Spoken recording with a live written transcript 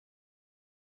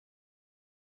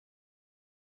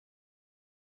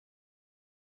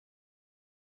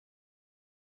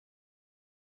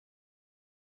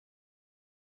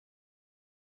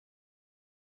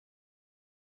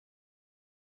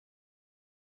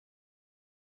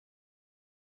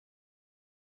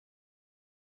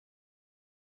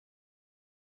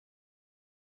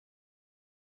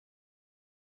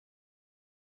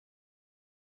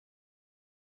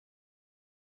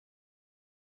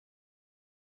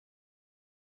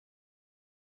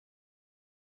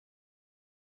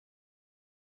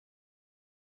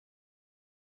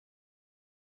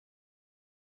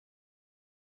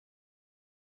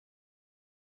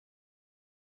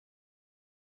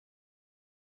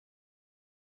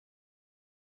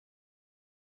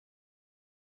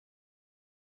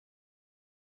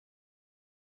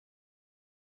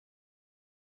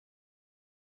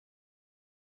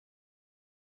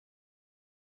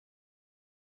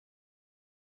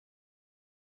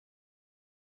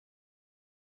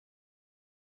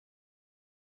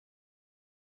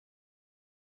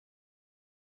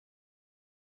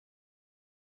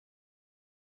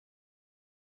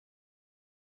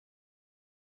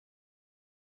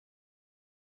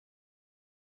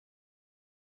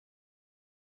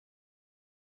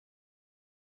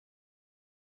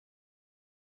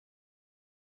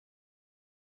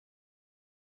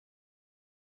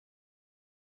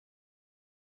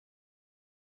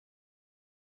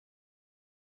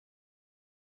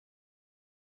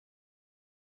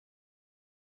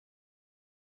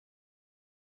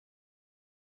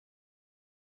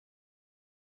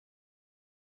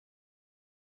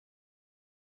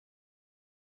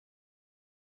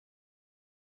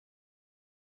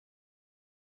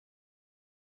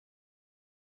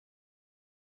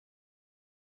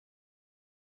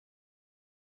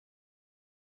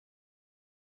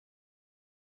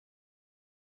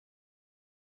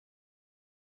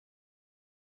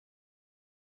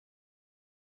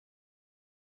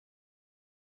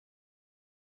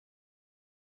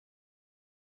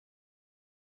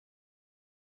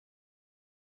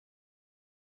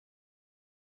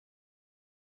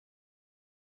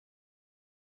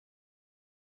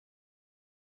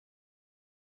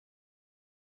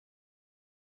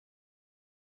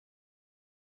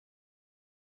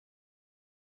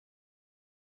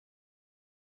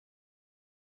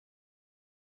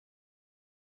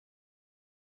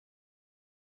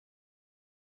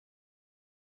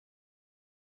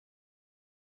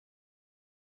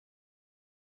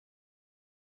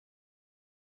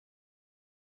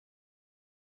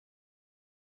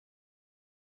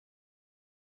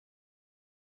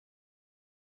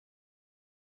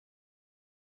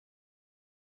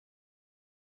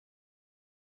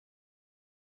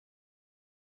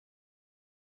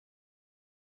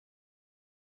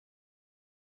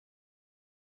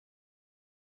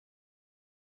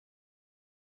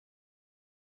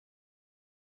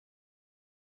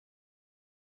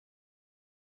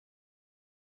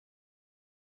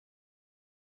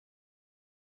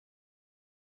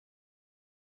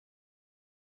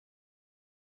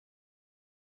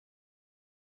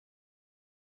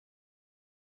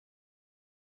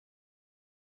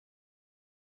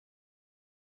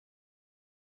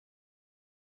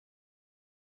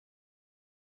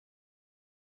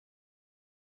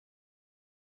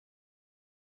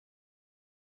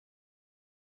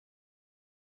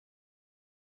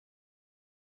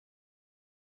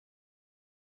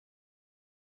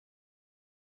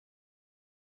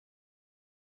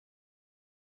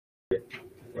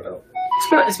Well,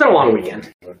 It's been a long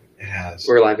weekend. it has.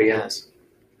 We're live again.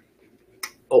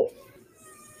 Oh.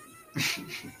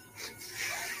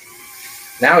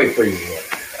 Now he freezes it.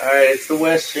 Alright, it's the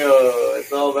West Show.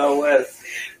 It's all about West.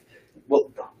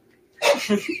 Well,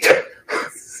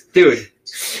 Dude,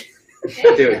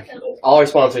 all our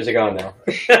sponsors are gone now.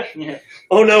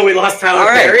 Oh no, we lost Tyler All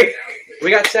right. Perry. We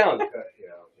got sound.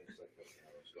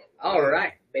 All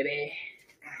right, baby.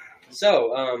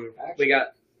 So, we got.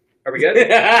 Are we good?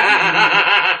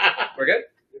 We're good.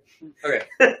 Okay.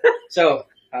 So,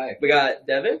 Hi. we got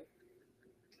Devin.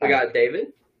 We got David.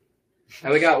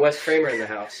 And we got Wes Kramer in the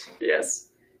house. Yes.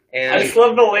 I And just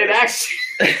love the late action.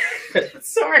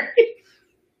 Sorry.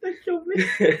 That killed me.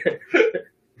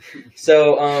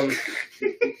 so,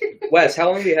 Wes, how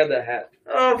long have you had that hat?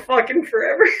 Oh, fucking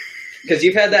forever. Because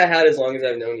you've had that hat as long as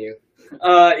I've known you.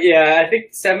 Yeah, I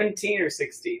think 17 or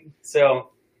 16. So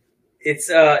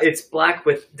it's black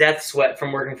with death sweat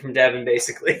from working from Devon,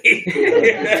 basically.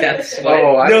 Death sweat.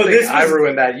 Oh, I No, think this I was-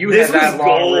 ruined that. You this had that was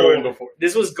long gold. rule before.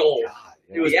 This was gold. God,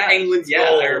 It was Yeah. Penguin's Yeah,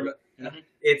 gold. I remember.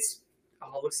 It's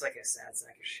it looks like a sad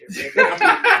sack of shit right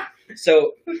now.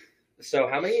 So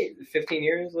how many? 15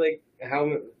 years? Like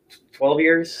how? 12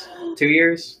 years? 2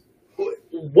 years?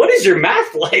 What is your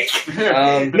math like?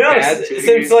 No, Dad,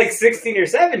 since like 16 or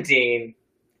 17.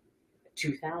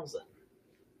 2000.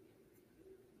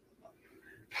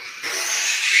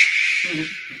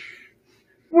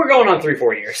 We're going on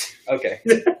 3-4 years. Okay.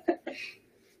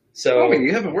 So Oh,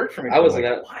 you haven't worked for me. I for wasn't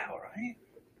like that- a while, right?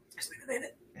 It's been a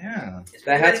minute. Yeah.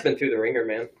 that hat's been through the ringer,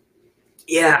 man.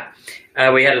 Yeah.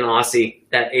 We had an Aussie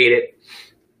that ate it.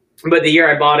 But the year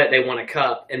I bought it, they won a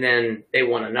cup, and then they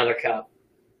won another cup.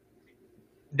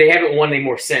 They haven't won any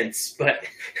more since, but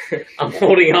I'm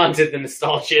holding on to the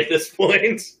nostalgia at this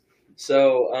point.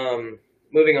 So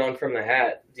moving on from the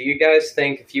hat, do you guys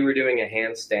think if you were doing a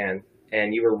handstand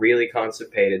and you were really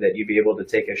constipated that you'd be able to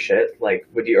take a shit? Like,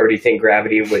 would you, or do you think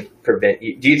gravity would prevent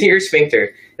you? Do you think your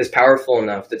sphincter is powerful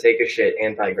enough to take a shit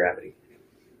anti-gravity?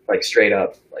 Like, straight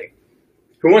up, like.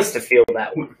 Who wants to feel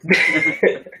that one?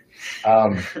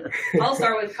 I'll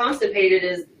start with constipated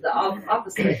is the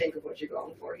opposite, I think, of what you're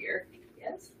going for here.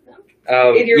 Yes? No?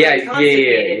 If you're really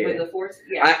constipated with the force,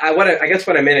 yeah. I guess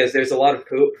what I meant is there's a lot of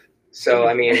poop. So,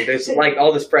 I mean, there's like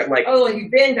all this like. Oh, like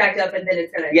you've been backed up and then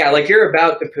it's gonna. Yeah, like you're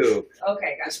about to poop,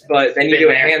 Okay, gotcha. but then you Been do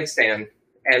a there. handstand,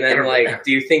 and then like,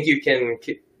 do you think you can?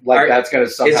 Like that's gonna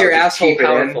somehow Is your just asshole keep it in?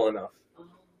 powerful enough?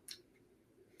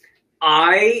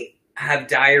 I have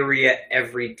diarrhea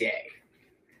every day.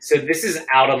 So this is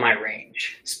out of my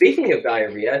range. Speaking of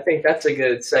diarrhea, I think that's a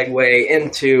good segue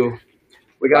into.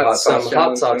 We got Hot some sauce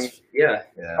hot challenge sauce. Yeah.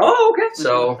 Yeah. Oh, okay.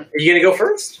 So Are you going to go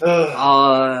first?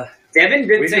 Devin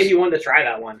did We say just- he wanted to try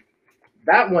that one.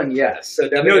 That one, yes. so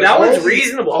Devin No, goes, that all one's the-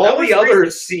 reasonable. All That was the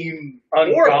others seem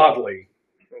ungodly.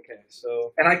 Okay,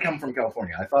 so And I come from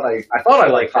California. I thought I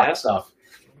liked hot that? stuff.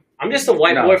 I'm just a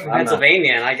white No, boy from I'm not.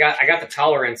 Pennsylvania, and I got the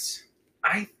tolerance.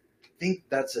 I think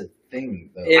that's a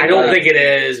thing, though. It- I don't think it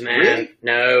is, man. Really?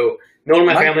 No. No one in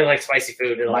my My- family likes spicy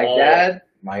food at My all. dad,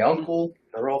 my uncle,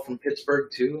 they're all from Pittsburgh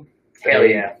too. Hell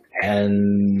yeah.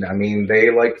 And I mean,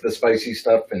 they liked the spicy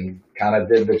stuff and kind of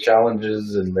did the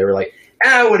challenges, and they were like,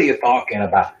 what are you talking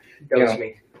about? dose know.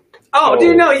 me. Oh, Oh.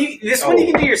 dude, no. This one you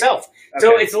Oh. can do yourself.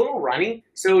 So Okay. it's a little runny.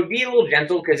 So it'd be a little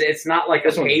gentle because it's not like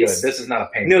This a one's good. paste. This is not a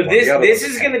pain. No, one. this The other this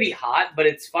one's is a going to pain. be hot, but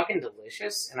it's fucking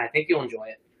delicious, and I think you'll enjoy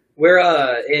it. We're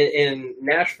in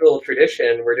Nashville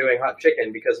tradition. We're doing hot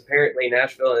chicken because apparently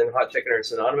Nashville and hot chicken are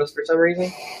synonymous for some reason.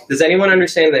 Does anyone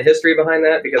understand the history behind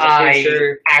that? Because I'm I pretty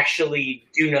sure. actually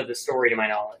do know the story to my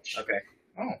knowledge. Okay.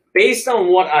 Based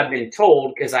on what I've been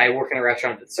told, because I work in a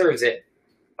restaurant that serves it,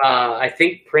 I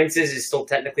think Prince's is still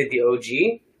technically the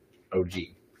OG. OG.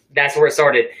 That's where it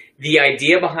started. The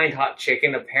idea behind hot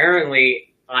chicken,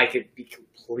 apparently, I could be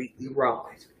completely wrong,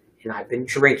 and I've been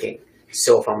drinking.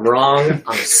 So if I'm wrong,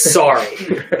 I'm sorry.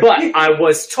 But I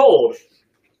was told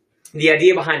the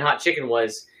idea behind hot chicken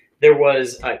was there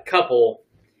was a couple,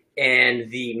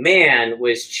 and the man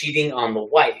was cheating on the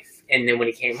wife. And then when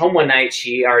he came home one night,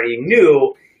 she already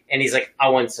knew, and he's like, I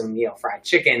want some, fried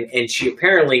chicken. And she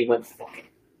apparently went fucking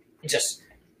just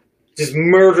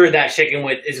murdered that chicken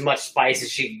with as much spice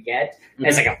as she could get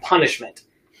as like a punishment.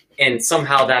 And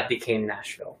somehow that became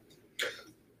Nashville.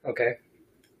 Okay.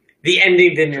 The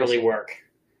ending didn't really work.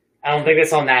 I don't think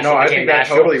that's on Nashville. No, I became think that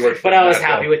Nashville, totally works. But I was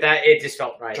Nashville. happy with that. It just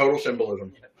felt right. Total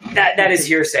symbolism. That is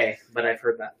hearsay, but I've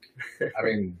heard that. I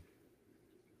mean,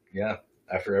 yeah.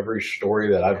 After every story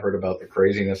that I've heard about the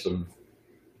craziness of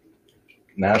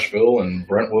Nashville and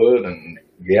Brentwood, and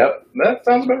yep, that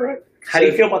sounds about right. How do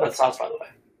you feel about that sauce, by the way?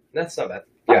 That's not bad.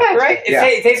 Not bad, right?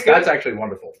 It tastes good. That's actually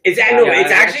wonderful. It's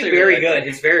actually very good.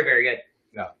 It's very, very good.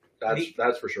 No,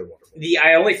 that's for sure wonderful.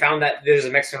 I only found that there's a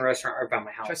Mexican restaurant right by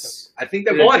my house. I think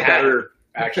that would be better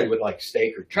actually with like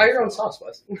steak or. Try your own sauce,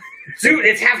 Wes. Dude,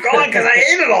 it's half gone because I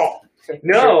ate it all.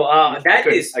 No, I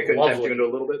couldn't lovely. tempt you into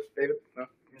a little bit, David.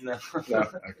 No.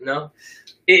 No.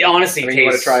 It honestly You tastes.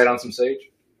 want to try it on some sage?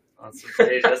 On some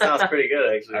stage. That sounds pretty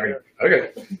good, actually. I mean,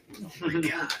 okay. Oh my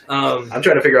god. I'm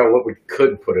trying to figure out what we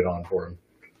could put it on for him.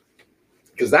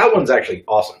 Because that one's actually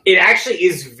awesome. It actually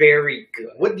is very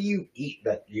good. What do you eat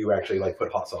that you actually like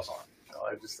put hot sauce on? No,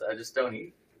 I just don't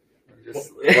eat.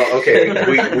 Well, okay,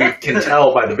 we can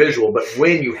tell by the visual, but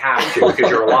when you have to,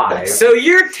 because you're alive. So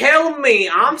you're telling me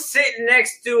I'm sitting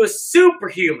next to a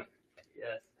superhuman?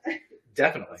 Yes.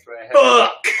 Definitely. That's right.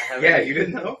 Fuck! Yeah, you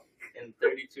didn't know? In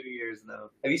 32 years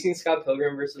now. Have you seen Scott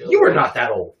Pilgrim versus? You were not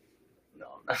that old. No.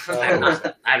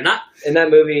 I'm not. In that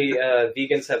movie,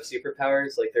 vegans have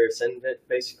superpowers, like they're ascendant,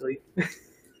 basically.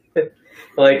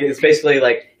 Like it's basically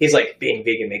like he's like being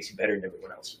vegan makes you better than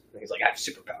everyone else. And he's like I have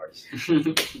superpowers.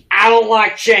 I don't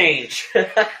like change.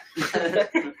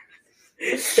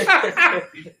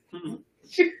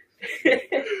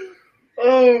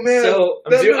 Oh man! So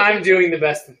I'm doing the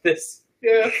best of this.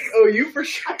 yeah. Oh, you for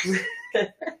sure.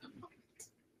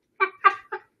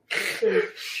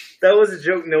 That was a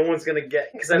joke no one's gonna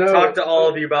get because I've talked to all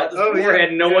of you about this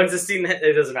beforehand. Yeah, No one's seen that.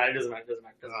 It doesn't matter.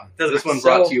 This one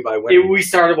brought to you by Wendy. We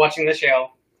started watching the show.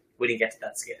 We didn't get to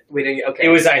that skit. We didn't. Okay. It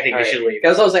was. I think All we right. should leave.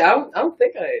 Because I was like, I don't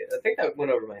think I think that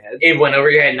went over my head. It went over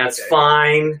your head, and that's Okay.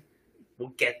 fine. We'll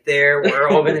get there. We're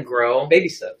all gonna grow. Baby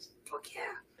steps. Fuck yeah.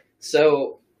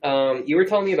 So, you were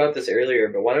telling me about this earlier,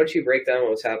 but why don't you break down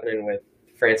what was happening with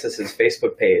Francis's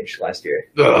Facebook page last year?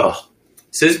 Ugh.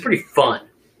 So this is pretty fun.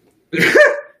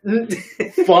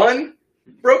 Fun?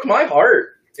 Broke my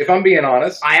heart, if I'm being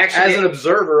honest. I actually as an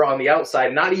observer on the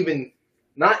outside, not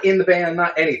in the band,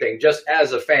 not anything, just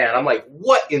as a fan, I'm like,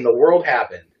 what in the world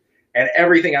happened? And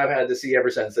everything I've had to see ever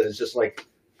since then is just like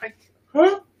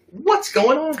huh? What's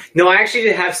going on? No, I actually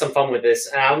did have some fun with this.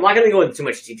 I'm not going to go into too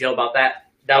much detail about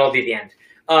that. That'll be the end.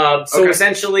 So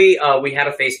essentially, we had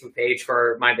a Facebook page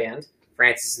for my band,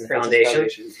 Francis and the Foundation.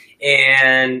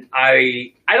 And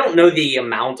I don't know the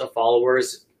amount of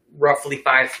followers, roughly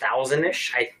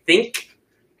 5,000-ish, I think.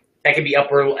 That could be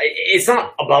upper. It's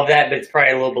not above that, but it's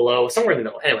probably a little below, somewhere in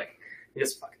the middle.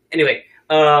 Anyway,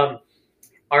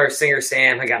 our singer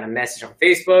Sam had gotten a message on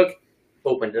Facebook,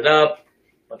 opened it up,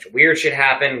 a bunch of weird shit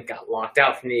happened, got locked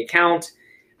out from the account.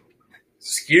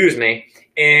 Excuse me.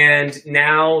 And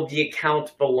now the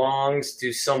account belongs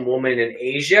to some woman in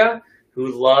Asia who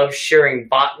loves sharing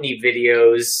botany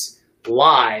videos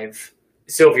live.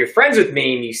 So if you're friends with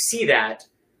me and you see that,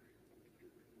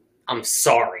 I'm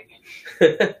sorry.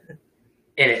 And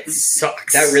it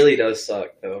sucks. That really does suck,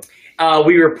 though.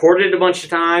 We reported it a bunch of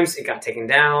times. It got taken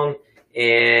down,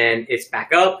 and it's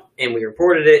back up, and we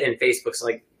reported it, and Facebook's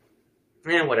like,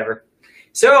 whatever.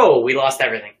 So we lost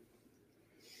everything.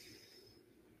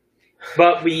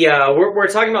 But we're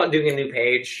talking about doing a new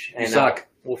page, and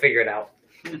we'll figure it out.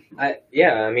 That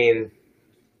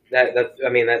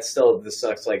still this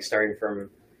sucks. Like starting from,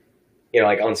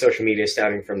 like on social media,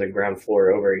 starting from the ground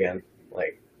floor over again.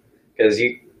 Like, because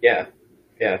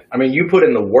I mean, you put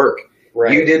in the work.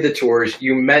 Right. You did the tours.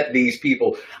 You met these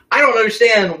people. I don't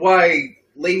understand why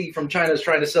lady from China is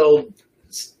trying to sell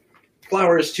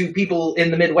flowers to people in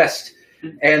the Midwest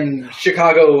and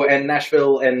Chicago and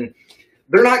Nashville, and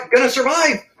they're not going to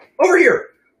survive over here.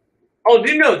 Oh,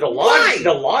 do you know the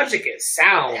logic is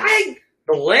sound.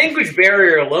 The language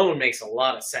barrier alone makes a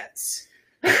lot of sense.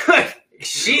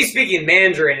 She's speaking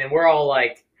Mandarin, and we're all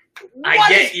like, I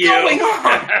get you.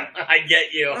 I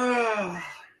get you.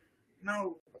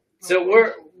 No. So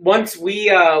we're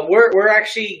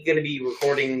actually going to be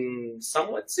recording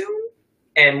somewhat soon,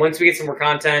 and once we get some more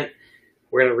content,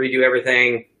 we're going to redo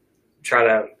everything, try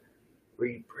to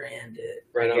rebrand it.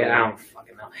 Right on. Yeah, I don't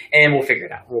fucking know, and we'll figure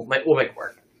it out. We'll make it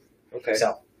work. Okay.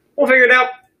 So we'll figure it out.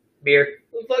 Beer.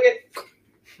 We'll plug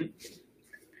it.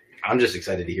 I'm just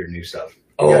excited to hear new stuff.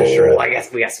 Oh, I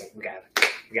guess we got some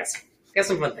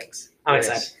fun things. I'm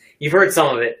excited. You've heard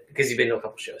some of it because you've been to a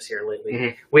couple shows here lately.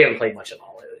 Mm-hmm. We haven't played much of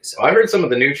all lately. So. I heard some of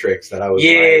the new tricks that I was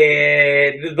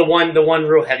the one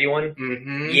real heavy one.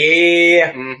 Mm-hmm.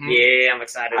 Yeah. Mm-hmm. Yeah, I'm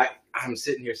excited. I'm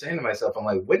sitting here saying to myself, I'm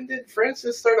like, when did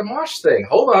Francis start a mosh thing?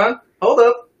 Hold up.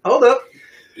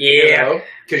 Yeah.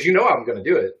 Because I'm going to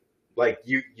do it. Like,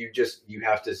 you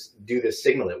have to do this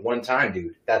signal at one time,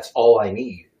 dude. That's all I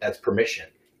need. That's permission.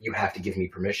 You have to give me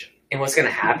permission. And what's going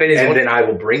to happen is... then I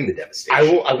will bring the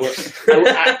devastation. I'm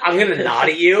going to nod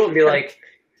at you and be like,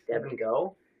 Devin,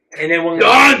 go. And then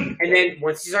Done! And then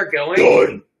once you start going,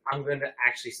 Done! I'm gonna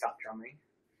actually stop drumming,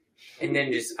 and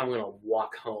then I'm gonna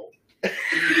walk home.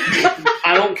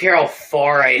 I don't care how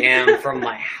far I am from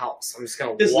my house. I'm just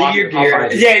gonna Just walk. leave your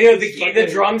gear. Yeah, the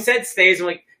drum set stays. I'm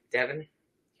like, Devin, you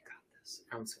got this.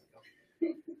 I'm just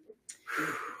gonna go.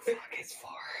 Fuck, it's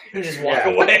far. And just walk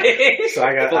away. So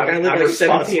I got. I live like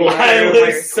 17 responsible. I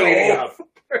live so cleaning up.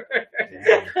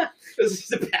 Damn. This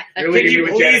is a bad. You're Can leaving you me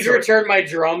with please janitorial. return my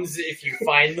drums if you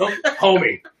find them?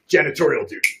 Homie, janitorial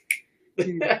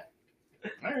duty. All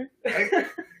right.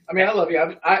 I mean, I love you.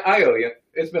 I owe you.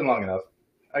 It's been long enough.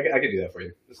 I can do that for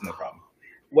you. It's no problem.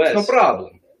 Wes. No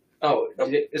problem. Oh,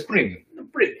 It's premium.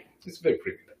 Pretty. It's very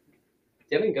premium. do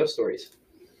you have any ghost stories?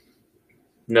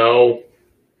 No.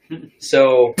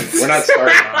 So We're not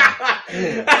starting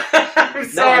on. I'm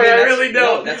sorry, I really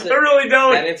don't. no, that's I it. really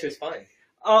don't. That answer's fine.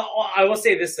 I will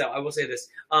say this though.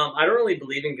 I don't really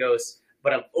believe in ghosts,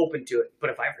 but I'm open to it. But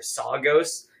if I ever saw a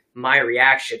ghost, my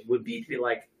reaction would be to be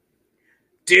like,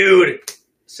 "Dude,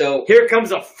 So here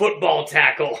comes a football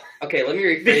tackle." okay, let me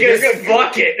rephrase Because this.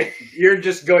 fuck it. You're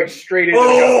just going straight into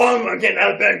I'm getting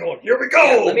out of bed going, here we go.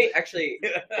 Yeah, let me actually.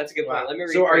 That's a good point. Let me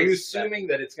rephrase So are you that. assuming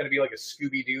that it's going to be like a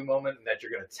Scooby-Doo moment and that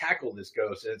you're going to tackle this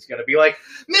ghost and it's going to be like,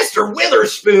 Mr.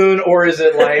 Witherspoon, or is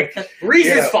it like,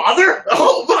 Reese's Yeah. father?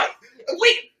 oh my,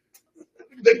 wait,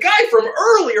 the guy from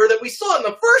earlier that we saw in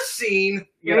the first scene,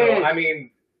 you know, Mm. I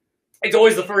mean, It's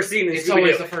always the first scene. In It's Scooby-Doo.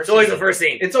 always the first It's always scene. the first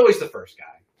scene. it's always the first guy.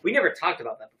 We never talked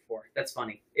about that before. That's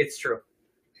funny. It's true.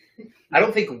 I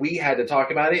don't think we had to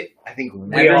talk about it. I think Everyone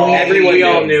we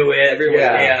all knew. knew it. Everyone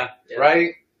yeah. knew.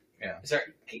 right? Sorry.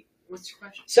 What's your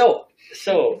question? So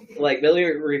like, let me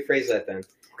rephrase that then.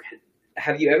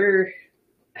 Have you ever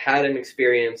had an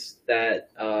experience that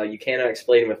you cannot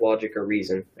explain with logic or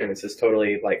reason, and it's just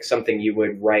totally like something you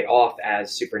would write off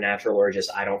as supernatural or just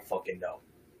I don't fucking know?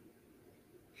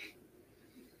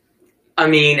 I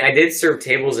mean, I did serve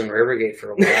tables in Rivergate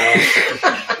for a while.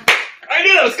 I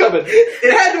knew that was coming.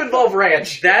 It had to involve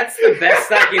ranch. That's the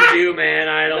best I can do, man.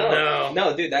 I don't know.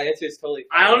 No, dude, that answer is totally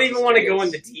fine. I don't even Just want to go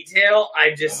curious. into detail.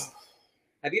 I just.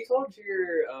 Have you told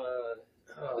your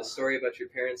the story about your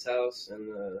parents' house and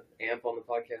the amp on the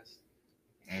podcast?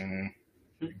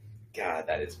 God,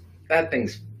 that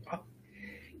thing's.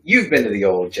 You've been to the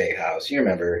old J house. You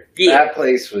remember Yeah. that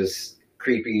place was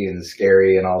creepy and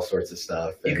scary and all sorts of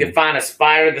stuff. You And- could find a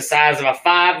spider the size of a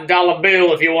 $5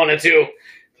 bill if you wanted to.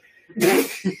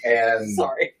 and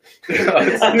Sorry.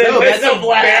 No, That's a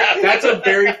blast. that's a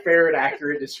very fair and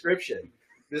accurate description.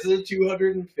 This is a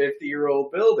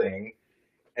 250-year-old building,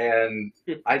 and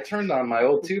I turned on my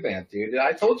old tube amp, dude.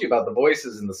 I told you about the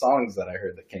voices and the songs that I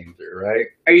heard that came through, right?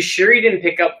 Are you sure you didn't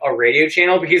pick up a radio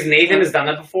channel? Because Nathan has done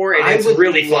that before, and it's I would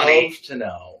really love funny. to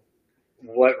know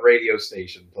what radio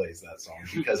station plays that song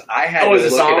because I had Oh, to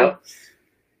is look it a it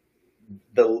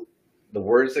song? up. The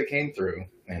words that came through,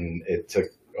 and it took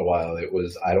a while. It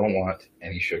was, "I don't want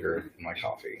any sugar in my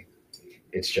coffee.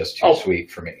 It's just too Oh,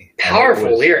 sweet for me." And it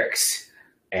Powerful was- lyrics.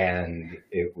 And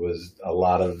it was a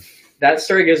lot of. That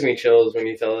story gives me chills when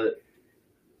you tell it.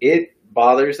 It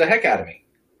bothers the heck out of me,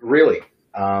 really.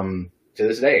 To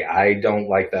this day, I don't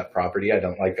like that property. I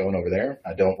don't like going over there.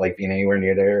 I don't like being anywhere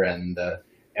near there. And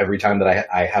every time that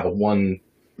I have one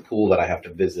pool that I have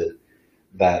to visit,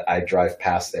 that I drive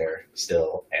past there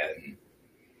still, and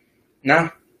no,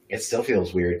 it still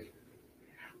feels weird.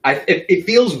 It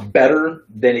feels better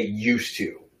than it used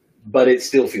to, but it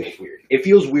still feels weird. It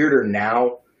feels weirder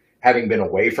now, having been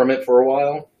away from it for a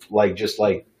while.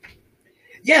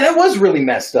 Yeah, that was really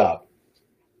messed up.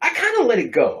 I kind of let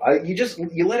it go.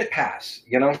 You let it pass.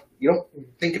 You know, you don't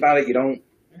think about it. You don't.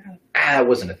 It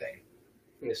wasn't a thing.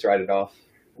 Just write it off.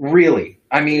 Really,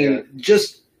 I mean,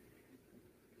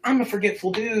 I'm a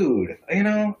forgetful dude. You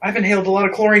know, I've inhaled a lot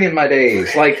of chlorine in my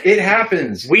days. Like, it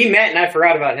happens. We met, and I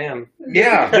forgot about him.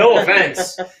 Yeah. No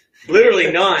offense.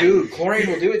 Literally none. Dude, chlorine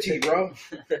will do it to you, bro.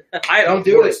 I Don't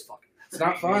do it. It's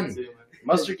not fun.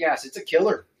 Mustard gas, it's a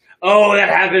killer. Oh, that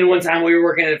happened one time we were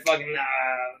working at fucking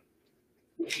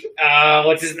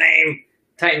what's his name?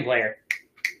 Titan Player.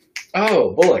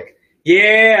 Oh, Bullock.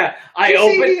 Yeah, I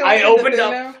opened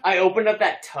up. up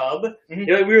that tub. Mhm. You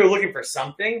know, we were looking for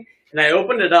something, and I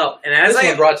opened it up, and as This I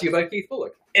one brought to you by Keith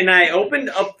Bullock. opened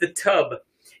up the tub,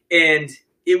 and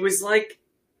it was like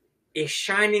a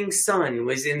shining sun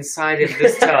was inside of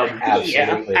this tub.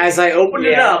 Absolutely. As I opened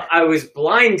it Yeah. up, I was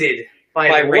blinded by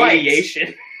light.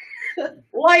 radiation.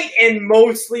 Light and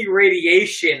mostly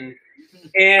radiation.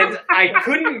 And I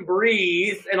couldn't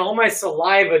breathe, and all my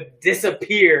saliva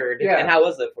disappeared. Yeah. And how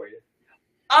was that for you?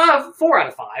 4 out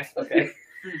of 5. Okay.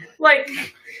 Like,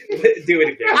 Do it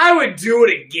again. I would do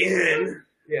it again.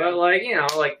 Yeah. But, like, you know,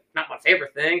 like, not my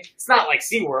favorite thing. It's not like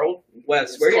SeaWorld.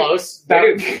 Wes, It's close.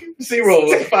 SeaWorld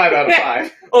was 5 out of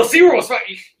 5. Oh, SeaWorld was fine.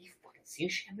 You fucking seen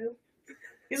Shamu?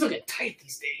 He's looking tight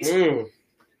these days.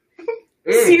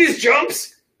 You see his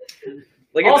jumps?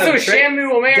 Look at Also, them trick-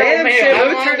 Shamu O'Mara. Damn, man,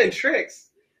 Shamu turning tricks.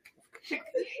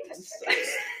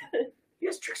 He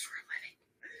has tricks for a living.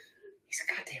 He's a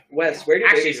goddamn. Wes, where did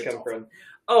Actually, babies he's a come from?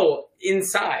 Oh,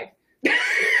 inside.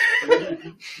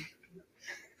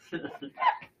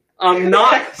 I'm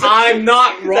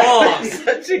not wrong.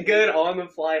 Such a good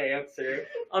on-the-fly answer.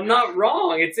 I'm not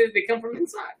wrong. It's they come from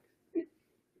inside.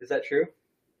 Is that true?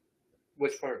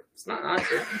 Which part? It's not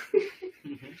true.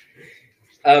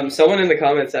 Someone in the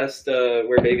comments asked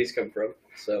where babies come from.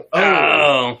 So.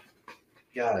 Oh.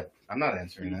 God, I'm not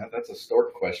answering that. That's a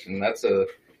stork question. You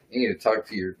need to talk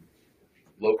to your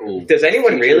local. Does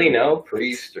anyone really know?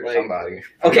 Priest or Like- somebody.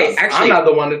 Okay, I'm not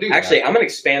the one to do that. Actually, I'm gonna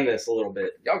expand this a little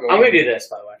bit. Y'all go I'm on. gonna do this,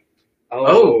 by the way.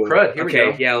 Oh, crud, here we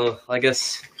okay, go. yeah, well, I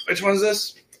guess. Which one's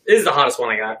this? This is the hottest one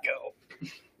I got. Go.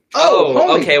 Oh,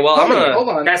 homie, okay, well, I'm homie, gonna- hold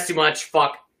on. That's too much.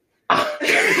 Fuck.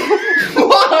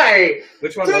 Why?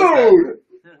 Which one was that? Dude!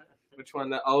 Which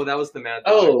one? Oh, that was the Mad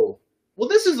Dog. Oh. Well,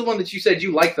 this is the one that you said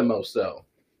you liked the most, though.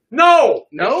 No.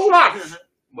 No? Fuck.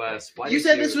 Wes, why You did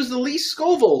said this was the least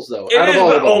Scovilles, though, It out of is, all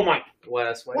but- of them. oh my.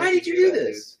 Wes, Why did you do that,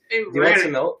 this? It dude? Do you want ran-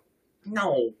 some milk?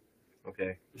 No.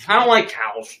 Okay. I don't like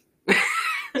cows.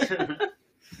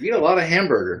 You eat a lot of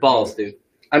hamburger. Balls, dude.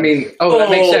 I mean, that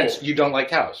makes Oh. sense. You don't like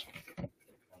cows.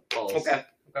 Balls. Okay.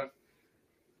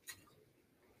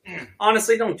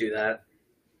 Honestly, don't do that.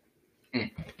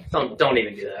 Don't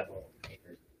even do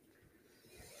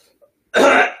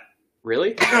that.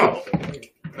 Really? No.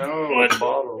 No,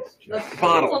 bottles. The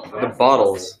Bottle. plastic. The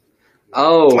bottles.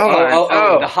 Oh,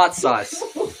 oh. the hot sauce.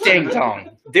 Ding dong.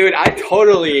 Dude, I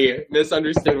totally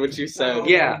misunderstood what you said.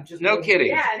 Yeah, no kidding.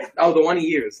 Yeah. Oh, the one he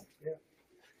used.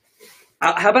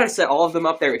 How about I set all of them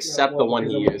up there except the one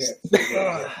he used?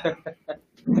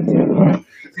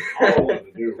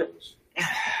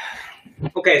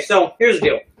 Okay, so here's the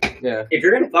deal. Yeah. If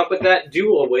you're gonna fuck with that,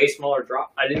 do a way smaller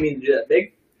drop. I didn't mean to do that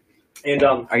big. And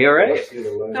Are you alright?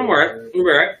 I'm alright. I'm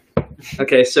alright.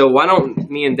 Okay, so why don't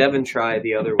me and Devin try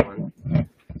the other one?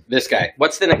 This guy.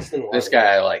 What's the next in line? This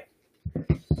guy I like.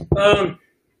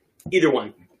 Either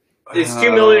one. It's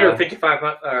 2 million or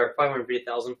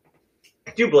 550,000.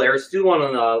 Do Blair's. Do one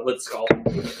on with skull.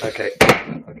 Okay.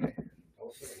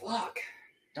 Fuck.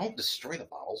 Don't destroy the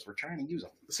bottles. We're trying to use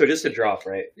them. So just a drop,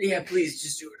 right? Yeah, please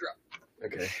just do a drop.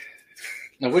 Okay.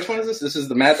 Now, which one is this? This is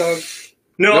the Mad Dog?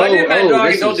 No, No, I did Mad oh,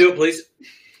 Dog. this Don't is- do it, please.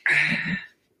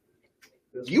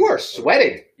 You are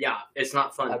sweating. Yeah, it's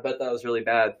not fun. I bet that was really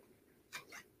bad.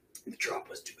 The drop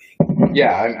was too big.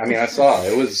 Yeah, I mean, I saw.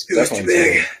 It was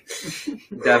definitely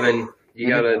Devin, you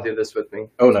gotta do this with me.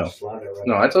 Oh, no.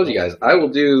 No, I told you guys. I will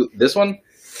do this one.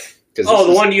 'Cause Oh, this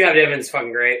the is- one you have, Devin's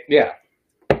fucking great. Yeah.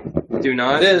 Do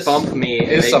not This bump me and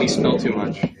is make me something. spill too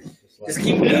much. Just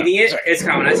keep eating it. Sorry. It's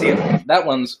coming. I see it. That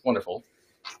one's wonderful.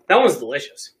 That one's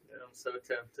delicious. I'm so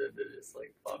tempted to just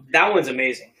like pop. That one's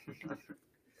amazing.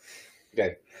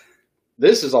 Okay.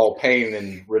 This is all pain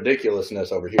and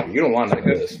ridiculousness over here. You don't want none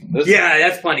of this. Yeah,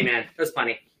 that's plenty, man. That's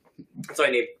plenty. That's all I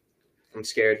need. I'm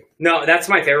scared. No, that's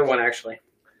my favorite one, actually.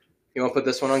 You want to put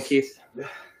this one on, Keith?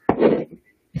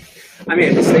 I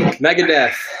made a mistake.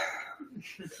 Megadeth.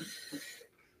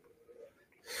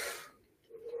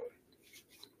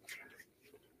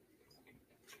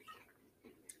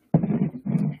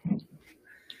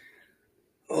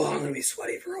 Oh, I'm gonna be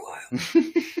sweaty for a while.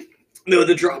 No,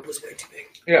 the drop was way too big.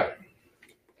 Yeah.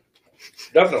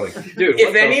 Definitely. Dude,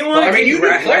 If anyone, I mean, you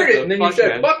can declared what it, and then the you fuck, said,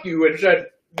 man? fuck you, and said,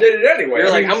 did it anyway. You're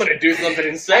I like, mean, I'm gonna do something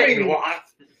insane.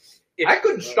 I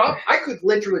couldn't stop. I could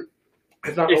literally.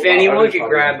 If anyone could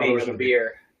grab me a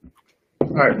beer,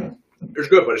 Alright. It's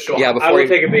good, but it's so Yeah, hot. I before will he,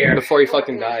 take a beer. before he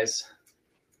fucking dies.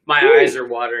 My eyes are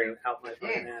watering out my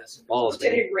fucking ass. Balls,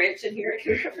 baby. Getting ranch in here.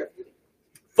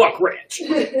 Fuck ranch.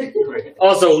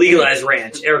 Also, legalize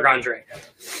ranch. Eric Andre.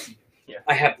 Yeah.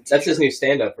 I have. That's his new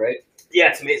stand-up, right? Yeah,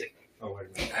 it's amazing.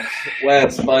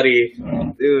 Wes, buddy.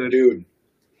 Dude.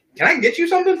 Can I get you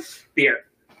something? Beer.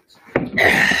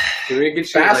 Can we get you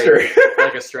Faster.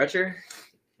 like a stretcher?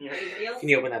 Can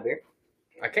you open that beer?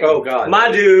 I can. Oh, God.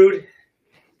 My dude.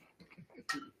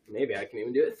 Maybe I can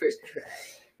even do it first try.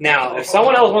 Now, if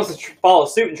someone else wants to follow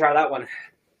suit and try that one,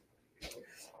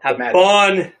 have Magic.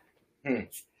 fun. Hmm.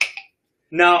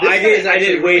 No, This I guy's did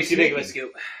actually way really too big of a sneaky.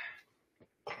 scoop.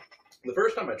 The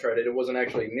first time I tried it, it wasn't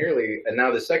actually nearly, and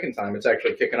now the second time, it's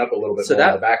actually kicking up a little bit So more that-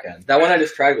 on the back end. That one I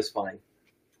just tried was fine.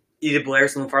 You did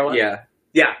Blair's on the far left? Yeah,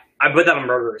 Yeah, I put that on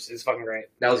burgers. It's fucking great.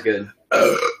 that was good.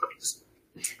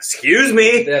 Excuse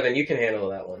me. Devin, you can handle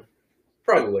that one.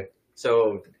 Probably.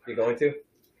 So, you going to?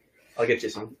 I'll get you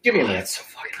some. Give me a minute. That's so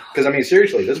fucking hot. Because, I mean,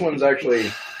 seriously, this one's actually,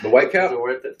 the white Is cap, it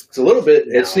worth it? it's a little bit,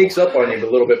 No. it sneaks up on you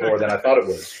a little bit more than I thought it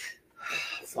would.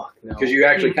 Fuck no. Because you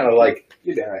actually kind of like,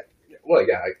 You got it. well,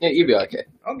 yeah, Yeah, you'll be okay.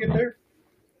 I'll get there.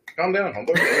 Calm down,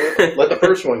 homeboy. Let the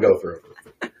first one go through.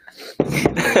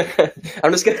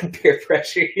 I'm just gonna peer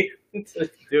pressure you to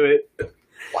do it.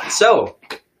 Wow. So,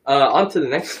 on to the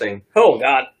next thing. Oh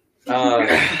God.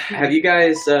 Have you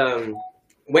guys?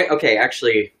 Okay,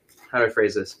 actually, how do I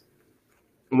phrase this?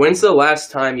 When's the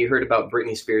last time you heard about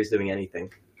Britney Spears doing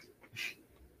anything?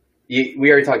 We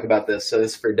already talked about this, so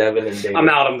this is for Devin and David. I'm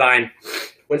out. I'm dying.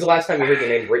 When's the last time you heard the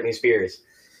name Britney Spears?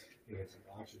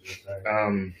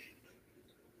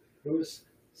 Who's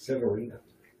Severina?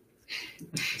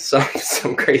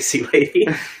 Some crazy lady.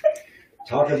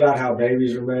 Talk about how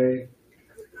babies are made.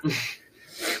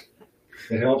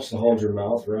 It helps to hold your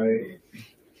mouth right.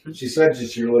 She said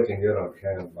that you're looking good on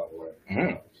cam, by the way.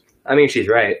 Mm. I mean, she's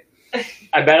right.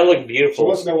 I bet it looked She beautiful.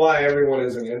 wants to know why everyone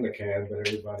isn't in the can, but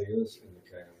everybody is in the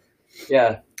can.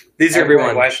 Yeah. These are Everyone.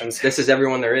 everyone questions. This is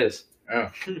everyone there is. Oh.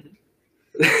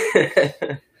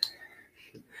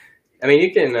 I mean,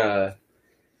 you can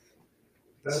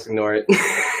just ignore it.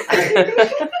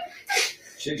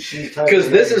 Because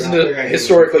this isn't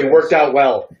historically worked out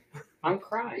well. I'm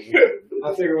crying.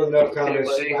 I figure with enough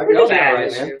comments, I No can bad.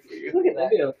 right, man. Look at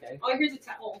that. Okay. Oh, here's a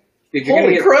towel. Dude, you're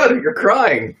Holy gonna crud, you're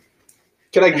crying.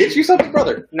 Can I get you something,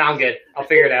 brother? No, I'm good. I'll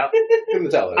figure it out. Give him the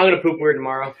towel. I'm gonna poop weird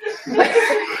tomorrow.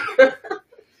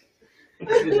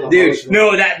 Dude,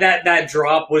 No, that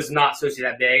drop was not supposed to be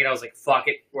that big, and I was like, "Fuck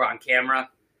it, we're on camera."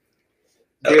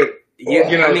 Dude, You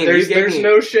know, I mean, there's you gave me-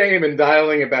 no shame in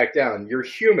dialing it back down. You're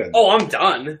human. Oh, I'm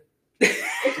done.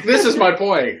 This is my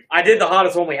point. I did the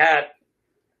hottest one we had.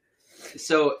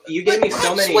 So you gave me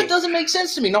so many. What doesn't make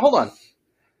sense to me? Now, hold on.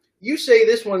 You say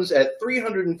this one's at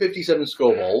 357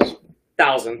 Scovilles.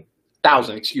 1,000.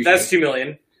 Excuse That's me. 2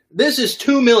 million. This is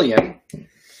 2 million,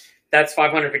 That's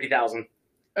 550,000.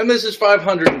 and this is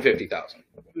 550,000.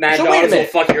 Mad So wait a dogs will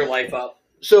minute. fuck your life up.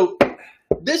 So,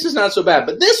 this is not so bad,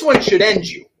 but this one should end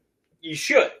you. You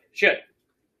should.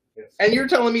 And you're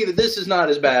telling me that this is not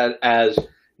as bad as,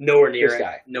 Nowhere near This it.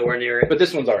 guy. Nowhere near it. but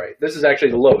this one's all right. This is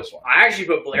actually the lowest one. I actually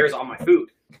put Blair's on my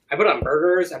food. I put it on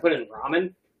burgers. I put it in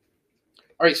ramen.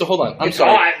 All right, so hold on. I'm It's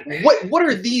sorry. hot. What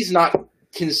are these not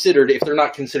considered if they're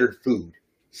not considered food?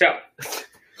 So,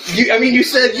 You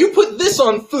said you put this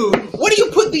on food. What do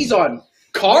you put these on?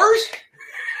 Cars?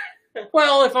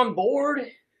 well, if I'm bored.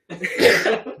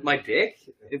 My dick?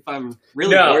 If I'm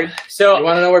really No. bored. You So,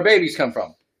 want to know where babies come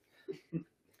from?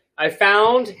 I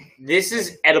found this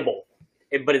is edible,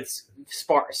 but it's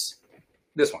sparse.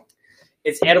 This one.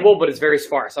 It's edible, but it's very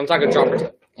sparse. I'm talking drop or two.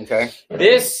 Okay.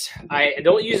 This, I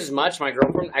don't use as much. My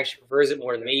girlfriend actually prefers it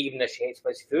more than me, even though she hates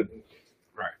spicy food.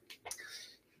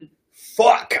 Right.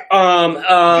 Fuck.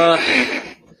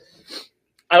 I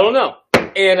don't know.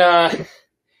 And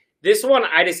this one,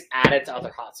 I just add it to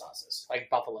other hot sauces, like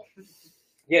buffalo.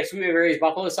 Yeah, Sweet Berry's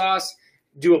buffalo sauce.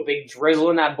 Do a big drizzle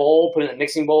in that bowl, put it in a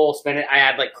mixing bowl, spin it. I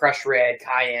add like crushed red,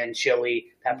 cayenne, chili,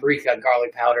 paprika,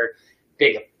 garlic powder.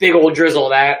 Big old drizzle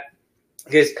of that.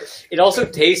 Because it also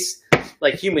tastes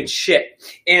like human shit.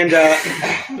 And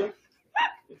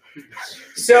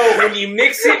so when you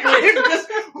mix it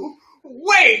with...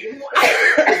 Wait!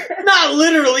 Not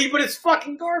literally, but it's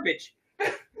fucking garbage.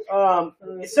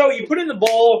 So you put it in the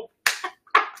bowl,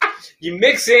 you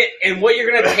mix it, and what you're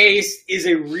going to taste is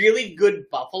a really good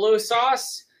buffalo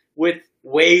sauce with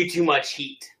way too much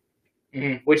heat.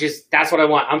 Mhm. That's what I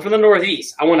want. I'm from the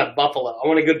Northeast. I want a buffalo. I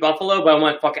want a good buffalo, but I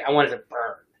want it to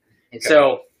burn. Okay.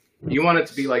 So You want it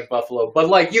to be like Buffalo, but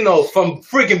like, from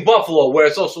freaking Buffalo, where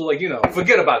it's also like,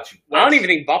 forget about you. I don't even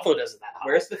think buffalo does it that hot.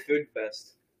 Where's the food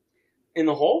best? In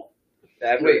the hole?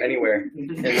 Anywhere in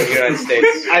the United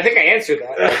States. I think I answered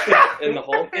that. In the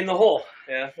hole? In the hole.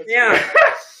 Yeah. that's Yeah.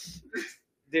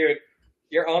 Dude,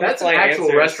 you're on That's the an fly actual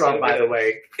answer, restaurant, so by the good.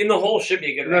 way. In the hole should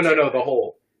be a good No, restaurant. the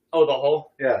whole. Oh, the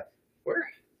hole?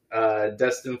 Where?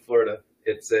 Destin, Florida.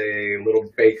 It's a little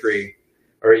bakery,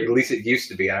 or at least it used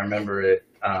to be. I remember it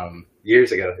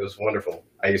years ago. It was wonderful.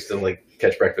 I used to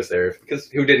catch breakfast there because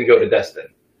who didn't go to Destin,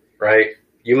 right?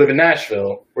 You live in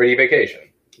Nashville. Where do you vacation?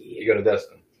 You go to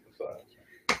Destin. So,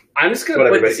 I'm just going to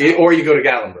whatever, put this or you go to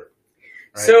Gatlinburg. Right?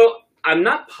 So, I'm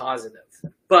not positive,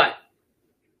 but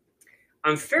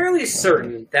I'm fairly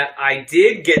certain that I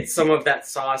did get some of that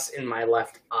sauce in my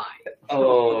left eye.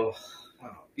 Oh.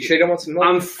 You sure you don't want some milk?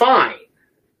 I'm fine.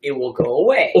 It will go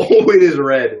away. Oh, it is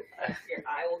red. Your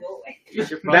eye will go away.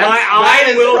 My eye that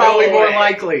is will probably go more away.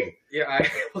 likely. Your eye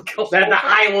will go. Then the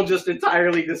eye will just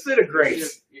entirely disintegrate.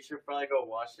 You should probably go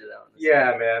wash it out.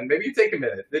 Yeah, man. Maybe you take a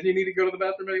minute. Didn't you need to go to the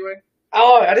bathroom anyway?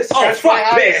 Oh, I just scratched my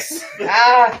fuck eyes. this!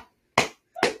 Ah,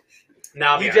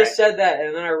 Now you just said that,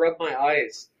 and then I rubbed my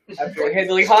eyes after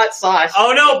handling hot sauce.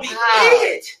 Oh no, be Ah.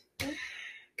 idiot!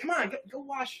 Come on, go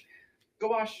wash. Go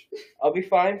wash. I'll be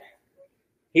fine.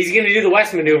 He's gonna do the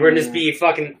West maneuver and just be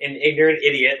fucking an ignorant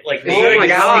idiot. Like, Oh my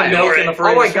god! ignore it.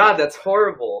 Oh my god, that's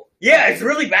horrible. Yeah, it's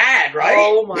really bad, right?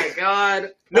 Oh my god.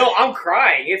 No, I'm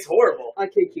crying. It's horrible. I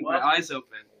can't keep My my eyes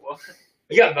open.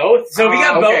 You got both. So if you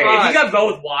got okay. both, if you got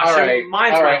both, wash All them. right,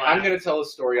 Mine's all right. right. I'm gonna tell a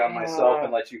story on myself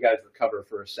and let you guys recover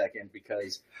for a second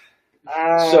because.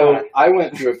 Ah. So I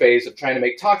went through a phase of trying to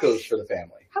make tacos for the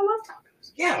family. I love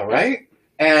tacos. Yeah, right.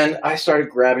 And I started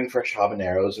grabbing fresh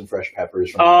habaneros and fresh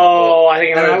peppers from. Oh, I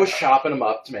think And I I was chopping them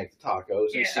up to make the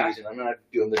tacos and Yeah. seasoning them, and I'd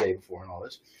do them the day before and all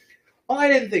this. Well, I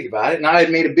didn't think about it, and I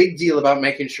had made a big deal about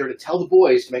making sure to tell the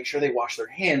boys to make sure they wash their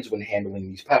hands when handling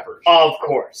these peppers. Of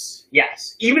course,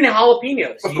 yes. Even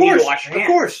jalapenos. Of you course, need to wash your of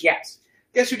hands. course. Yes.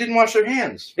 Guess who didn't wash their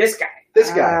hands? This guy. This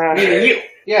guy. Meaning you,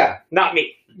 Yeah, not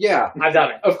me. yeah, I've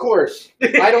done it. of course.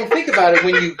 I don't think about it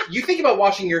when you think about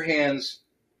washing your hands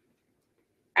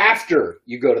after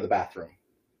you go to the bathroom,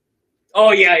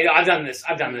 Oh yeah, I've done this.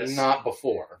 I've done this. not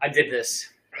before. I did this.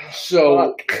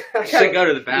 So, I gotta go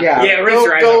to the bathroom. yeah, Yeah, rinse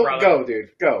your eyes go, out, brother. go, dude,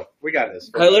 go. We got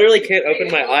this. I literally can't open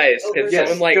my eyes. Can Yes,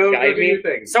 someone like go guide do me? your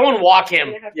thing. Someone walk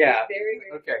him. Yeah.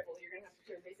 Okay.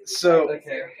 So-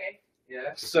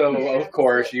 So, of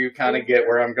course, you kind of get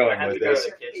where I'm going I had with to go this.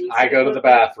 to the kitchen. I go to the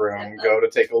bathroom, go to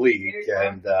take a leak,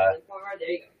 and,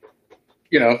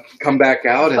 come back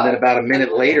out, and then about a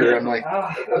minute later, I'm like,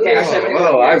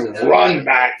 oh, I run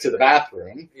back to the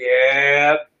bathroom,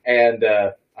 Yeah. and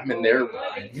I'm in there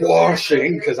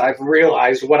washing because I've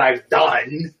realized what I've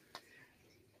done.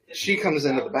 She comes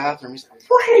into the bathroom, she's like,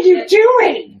 what are you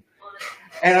doing?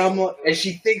 And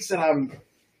she thinks that I'm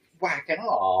whacking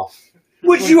off.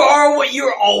 Which you are what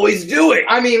you're always doing.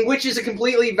 I mean, which is a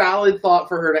completely valid thought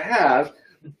for her to have,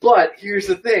 but here's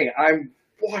the thing, I'm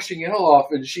washing it off,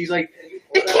 and she's like,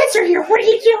 the kids are here, what are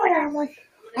you doing? And I'm like,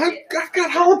 I've got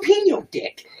jalapeno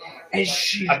dick. And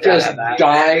she I've just done that.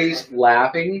 dies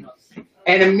laughing,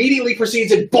 and immediately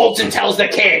proceeds and bolts and tells the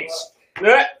kids.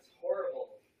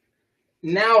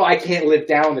 Now I can't live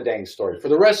down the dang story. For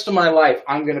the rest of my life,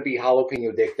 I'm going to be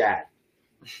jalapeno dick dad.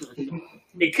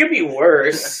 It could be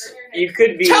worse. You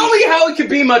could be. Tell me how it could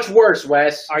be much worse,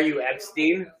 Wes. Are you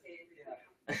Epstein?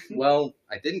 Well,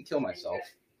 I didn't kill myself.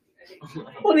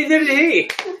 Well, neither did he.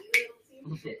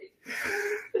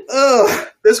 Ugh.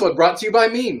 This one brought to you by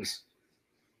memes.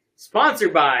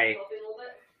 Sponsored by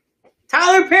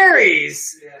Tyler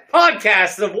Perry's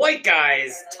podcast of white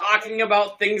guys talking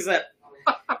about things that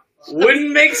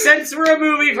wouldn't make sense for a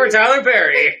movie for Tyler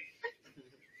Perry.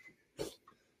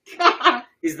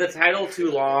 Is the title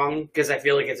too long? Because I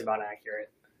feel like it's about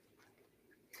accurate.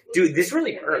 Dude, this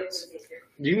really hurts.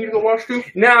 Do you need to go wash too?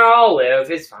 No, I'll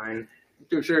live. It's fine.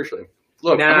 Dude, seriously.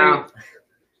 Look, No. I mean,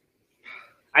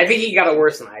 I think he got it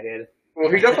worse than I did.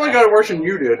 well, he definitely got it worse than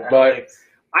you did, but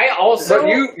I also.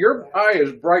 your eye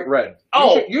is bright red.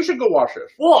 Oh. You should go wash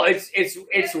this. Well, it's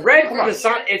red for the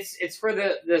sun. It's for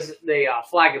the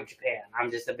flag of Japan. I'm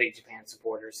just a big Japan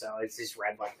supporter, so it's just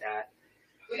red like that.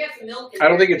 We got some milk. I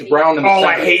don't think it's brown in the Oh, center.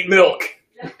 I hate milk.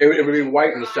 It would be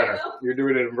white in the center. You're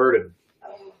doing it inverted.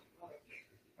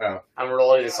 I'm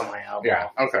rolling this on my elbow. Yeah.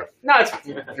 Okay. No, it's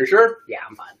fine. You sure? Yeah,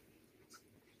 I'm fine.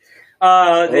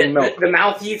 little milk. The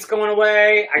mouth heat's going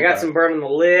away. I got Okay. some burn on the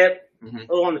lip, Mhm.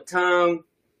 a little on the tongue.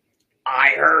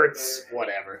 Eye hurts.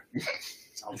 Whatever.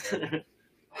 It's all good.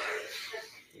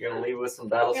 You're gonna leave with some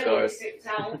battle scars.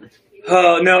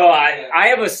 Oh no, I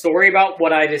have a story about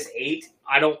what I just ate.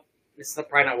 It's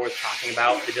probably not worth talking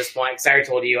about at this point because I already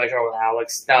told you I drove with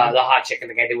Alex. The hot chicken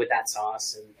thing I did with that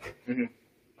sauce. And, Mhm.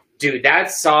 Dude, that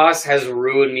sauce has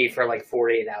ruined me for like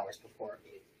 48 hours before.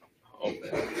 Oh,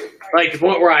 man. Like the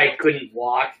point where I couldn't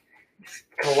walk,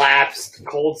 collapsed,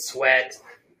 cold sweat,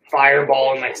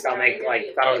 fireball in my stomach,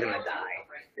 like thought I was gonna die.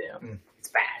 Damn. It's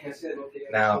bad.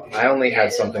 Now, I only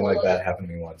had something like that happen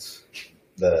to me once.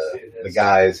 The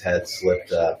guys had slipped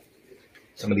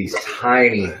some of these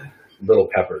tiny little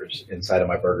peppers inside of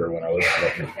my burger when I was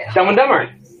looking. Dumb and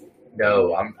Dumber.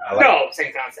 No, I like. No,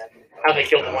 same concept. How they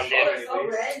killed the one dude.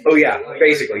 Oh yeah,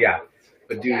 basically yeah.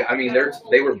 But dude, I mean,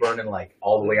 they were burning like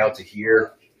all the way out to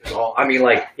here. I mean,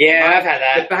 like Yeah, I've had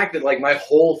the that. fact that like my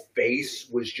whole face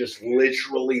was just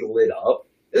literally lit up.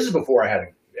 This is before I had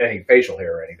any facial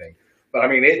hair or anything. But I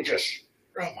mean, it just.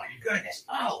 Oh my goodness!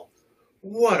 Oh,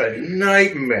 what a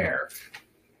nightmare!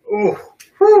 Ooh.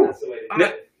 Whew.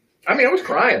 I mean, I was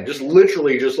crying, just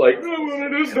literally, just like, I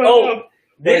want to stop. Oh,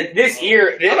 this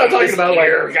ear. I'm not talking about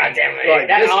ear, like, goddamn it. like,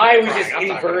 that this eye was crying. just I'm talking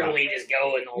inadvertently just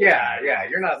going. The whole yeah, time. yeah.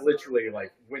 You're not literally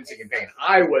like wincing in pain.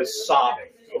 I was sobbing.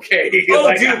 Okay. Oh,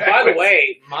 Like, dude. I By the was-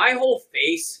 way, my whole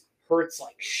face hurts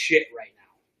like shit right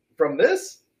now. from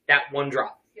this, That one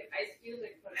drop.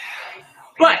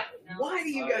 But why do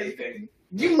you guys?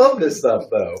 You love this stuff,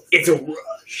 though. It's a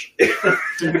rush.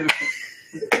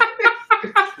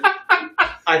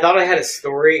 I thought I had a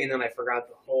story, and then I forgot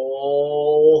the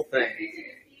whole thing.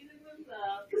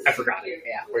 I forgot it.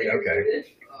 Yeah.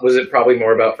 Okay. Was it probably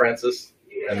more about Francis?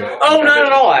 Oh, not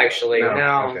at all, actually. No,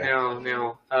 No, okay.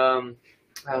 no.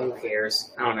 Who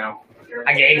cares? I don't know.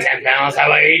 I gained 10 pounds.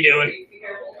 How are you doing?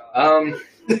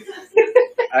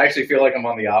 I actually feel like I'm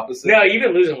on the opposite. No, you've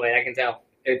been losing weight. I can tell.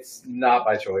 It's not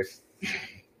by choice.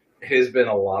 It has been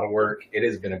a lot of work. It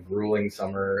has been a grueling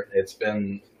summer. It's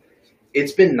been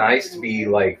nice to be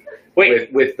like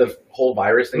Wait, with the whole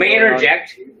virus thing. may I going on.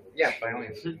 interject? Yeah, by all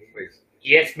means, please.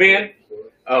 Yes, man.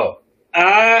 Oh,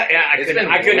 Yeah, I it's couldn't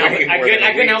been help way it. more than a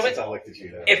I couldn't week help since it. I looked at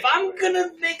you. If I'm gonna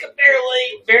make a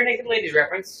bare naked ladies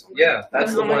reference, Yeah,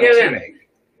 that's the I'm one gonna get to in. make.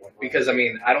 Because I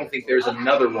mean, I don't think there's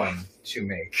another one to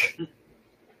make.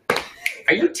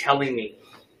 are you telling me?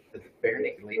 The Bare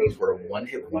Naked Ladies were a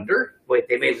one-hit wonder. Wait,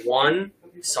 they made one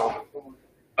song.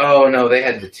 Oh no, they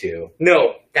had the two.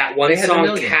 No, that one They had a song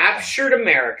million. captured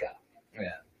America. Yeah.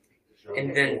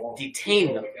 And then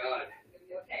detained them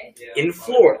okay. in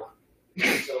Florida. I'm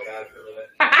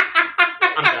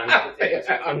done.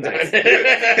 I'm done.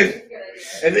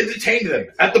 And then detained them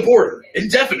at the border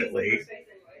indefinitely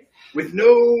with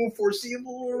no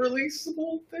foreseeable or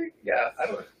releasable thing. Yeah, I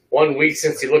don't know. 1 week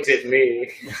since he looked at me.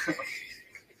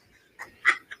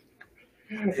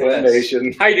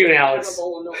 Nation. How you doing, Alex?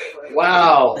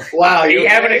 Wow, wow. Are you okay?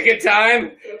 having a good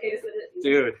time?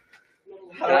 Dude,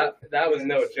 that was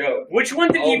no joke. Which one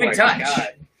did you even my touch? God.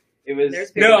 It was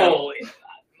No,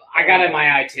 I got it in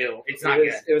my eye too. It's not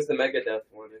good. It was the Megadeth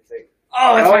one, I think.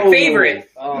 Oh, that's my favorite.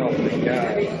 Oh my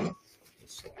god.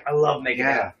 I love Megadeth.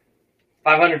 Yeah.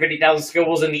 550,000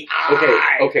 Scovilles in the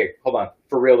eye. Okay, hold on.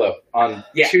 For real though, on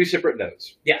Yeah. two separate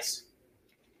notes, Yes.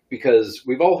 because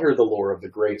we've all heard the lore of the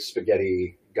great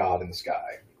spaghetti god in the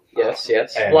sky. Yes,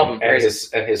 yes. And, Love him. and his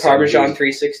Parmesan son,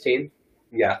 316.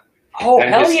 yeah. Oh,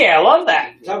 And hell his- yeah, I love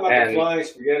that. You talking about And- the flying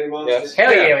spaghetti monster? Yes.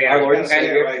 Hell yeah, Yeah, we our are. Lord Gotta and say it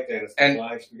Savior. right then. It's the And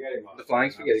flying spaghetti monster. The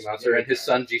flying spaghetti monster and his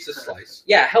son Jesus Slice.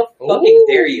 Yeah, how Ooh, fucking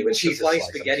dare you? It's Jesus the flying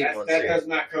Christ. spaghetti That monster. does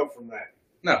not come from that.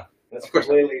 No, That's of course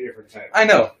not. completely different tale. I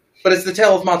know, but it's the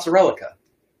tale of mozzarella.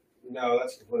 No,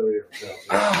 that's completely different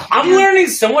tale. I'm learning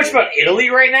so much about Italy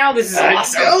right now. This is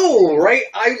awesome. know, right?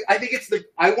 I think it's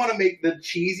I want to make the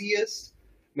cheesiest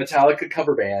Metallica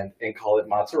cover band and call it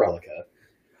Mozzarella.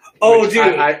 Oh, Which dude.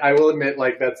 I will admit,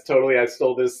 like, that's totally, I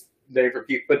stole this name from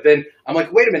Keith. But then I'm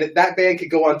like, wait a minute, that band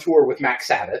could go on tour with Mac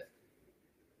Sabbath,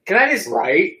 Can I just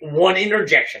right? one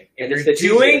interjection? If And it's they're the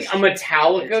doing cheesiest. a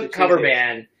Metallica It's the cover cheesiest.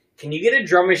 band, can you get a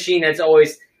drum machine that's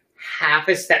always half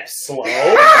a step slow?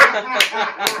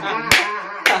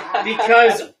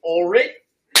 Because Ulrich,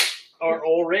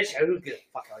 who the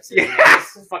fuck I say? Yeah.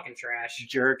 This is fucking trash.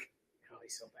 Jerk. Oh,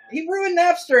 he's so bad. He ruined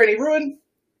Napster and he ruined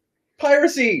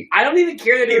piracy. I don't even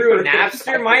care that he ruined ruined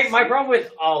Napster. My problem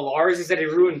with Lars is that he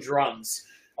ruined drums.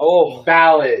 Oh,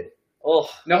 Valid. oh.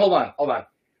 No, hold on.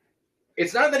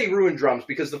 It's not that he ruined drums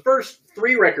because the first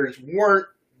 3 records weren't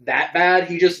that bad.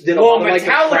 He just did a Well, lot of like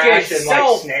the Metallica crash and like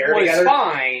itself snare was together.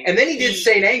 fine. And then he did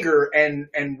Saint Anger, and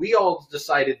we all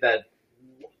decided that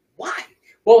why?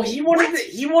 Well, he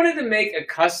wanted to make a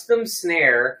custom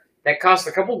snare that cost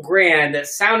a couple grand that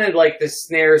sounded like the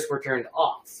snares were turned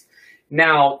off.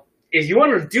 Now, if you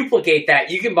want to duplicate that,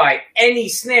 you can buy any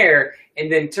snare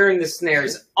and then turn the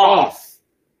snares off.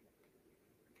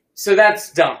 So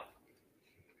that's dumb.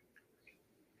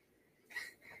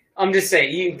 I'm just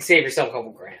saying, you can save yourself a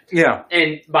couple grand Yeah,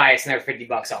 and buy a snare for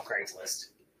 $50 off Craigslist.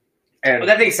 and But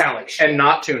that thing sounds like shit. and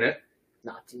not tune it.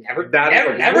 Never.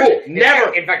 Never.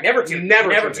 Never. In fact, never tune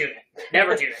it.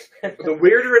 Never tune it. The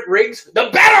weirder it rings, the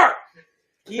better.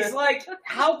 He's like,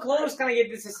 how close can I get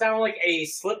this to sound like a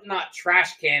Slipknot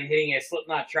trash can hitting a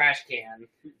Slipknot trash can,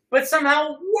 but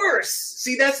somehow worse?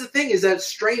 See, that's the thing is that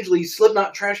strangely,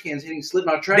 Slipknot trash cans hitting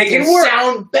Slipknot trash They can cans work.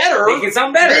 sound better They can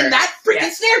sound better than that freaking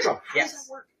Yes. snare drum. How Yes. does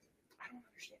that work? I don't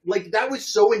understand. Like that was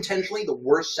so intentionally the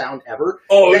worst sound ever.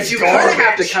 Oh, that it's you kind of have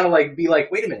to garbage. kind of like be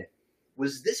like, wait a minute,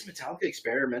 was this Metallica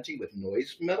experimenting with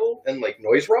noise metal and like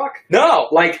noise rock? No.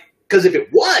 Like, because if it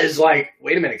was, like,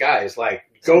 wait a minute, guys, like,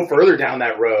 go further down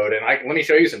that road, and let me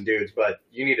show you some dudes, but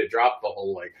you need to drop the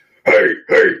whole, like, hey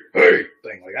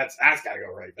thing. Like that's gotta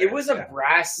go right there. It was a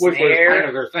brass Which was snare. kind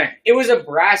of their thing. It was a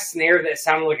brass snare that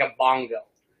sounded like a bongo.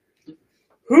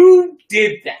 Who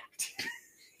did that?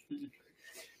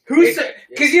 Who's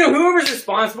because whoever's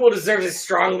responsible deserves a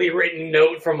strongly written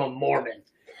note from a Mormon.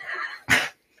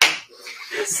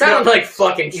 Sound like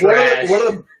fucking trash. One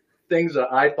of the things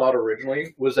that I thought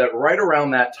originally was that right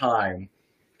around that time,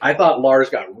 I thought Lars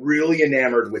got really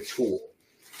enamored with Tool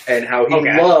and how he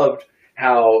loved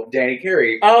how Danny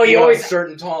Carey. Oh, he always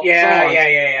certain songs.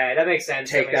 Yeah. That makes sense.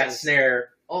 Take that snare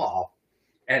off,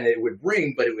 and it would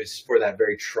ring, but it was for that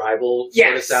very tribal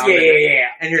sort of sound. Yeah.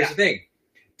 And here's the thing: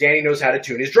 Danny knows how to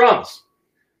tune his drums.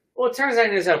 Well, it turns out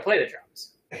he knows how to play the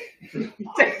drums.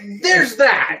 There's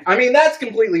that. I mean, that's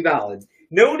completely valid.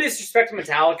 No disrespect to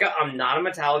Metallica. I'm not a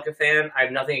Metallica fan. I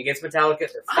have nothing against Metallica.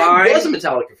 They're fine. I was a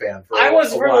Metallica fan for I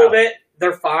was for a little bit.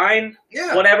 They're fine.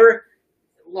 Yeah. Whatever.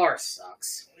 Lars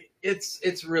sucks.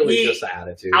 It's really just the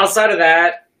attitude. Outside of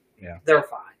that, yeah, they're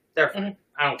fine. They're fine.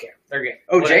 I don't care. They're good.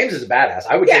 Oh, whatever. James is a badass.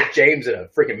 I would take James in a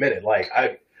freaking minute. Like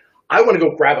I want to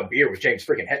go grab a beer with James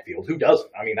freaking Hetfield. Who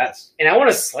doesn't? I mean, that's... And I want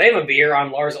to slam a beer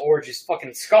on Lars Ulrich's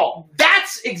fucking skull.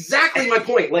 That's exactly my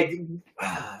point. Like,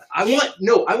 I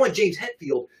want James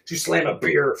Hetfield to slam a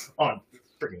beer on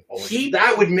freaking Ulrich.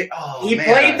 That would make... Oh, he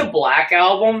played the Black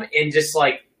Album and just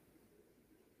like...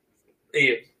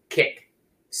 kick,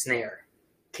 snare,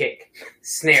 kick,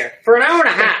 snare. For an hour and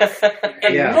a half.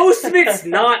 And most of it's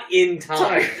not in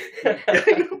time.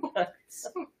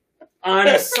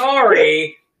 I'm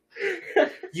sorry...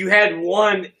 You had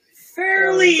one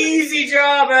fairly easy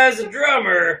job as a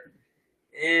drummer,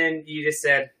 and you just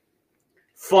said,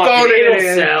 fuck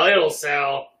it, it'll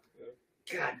sell.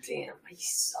 God damn, he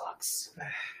sucks.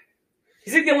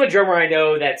 He's like the only drummer I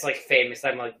know that's like famous.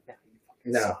 I'm like,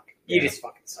 no. You just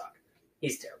fucking suck.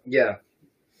 He's terrible. Yeah.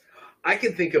 I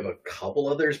can think of a couple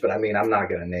others, but I mean, I'm not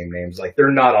going to name names. Like, they're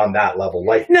not on that level.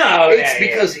 Like, no, it's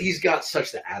because he's got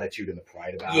such the attitude and the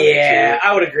pride about it. Yeah,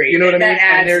 I would agree. You know what I mean?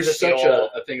 And there's such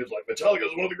a thing of like, Metallica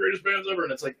is one of the greatest bands ever.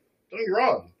 And it's like, don't get me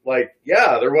wrong. Like,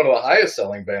 yeah, they're one of the highest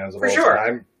selling bands of all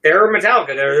time. They're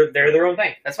Metallica. They're their own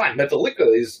thing. That's fine.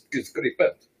 Metallica is good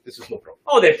band. This is no problem.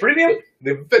 Oh, they're premium?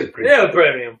 They're very premium. Yeah,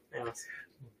 premium. Yeah.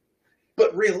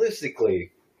 But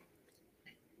realistically...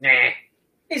 Nah.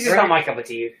 It's just not my cup of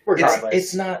tea, regardless.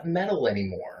 It's not metal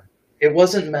anymore. It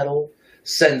wasn't metal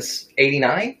since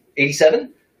 89?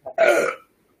 87?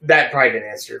 That probably didn't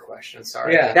answer your question.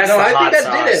 Sorry. Yeah. That's I think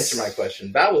that did answer my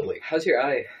question, validly. How's your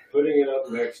eye? Putting it up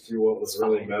next to what was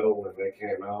really metal when they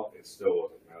came out, it still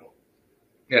wasn't metal.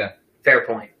 Yeah. Fair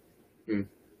point.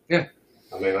 Yeah.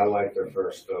 I mean, I like their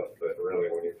first stuff, but really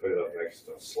when you put it up next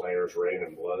to Slayer's Rain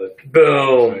and Blood...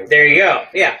 Boom. There you go.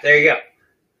 Yeah, there you go.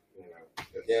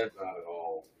 It's not at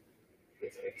all.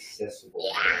 It's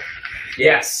accessible.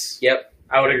 Yes. Yep.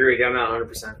 I would agree with you. I'm not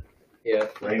 100%. Yeah.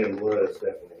 Rain and Blood is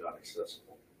definitely not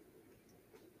accessible.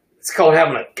 It's called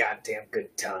having a goddamn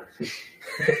good time.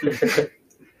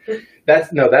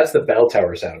 That's the Bell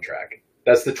Tower soundtrack.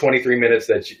 That's the 23 minutes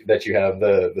that you have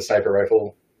the sniper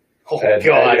rifle. Oh,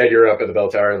 God. And you're up at the Bell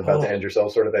Tower and about to end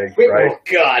yourself sort of thing, right? Oh,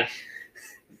 God.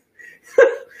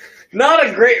 Not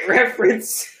a great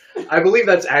reference. I believe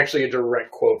that's actually a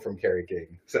direct quote from Kerry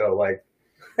King. So, like,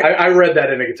 I read that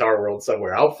in a Guitar World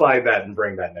somewhere. I'll find that and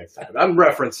bring that next time. I'm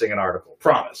referencing an article.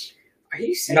 Promise. Are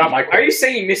you saying? Not my quote. Are you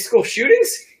saying you missed school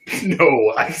shootings?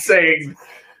 No, I'm saying.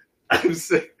 Because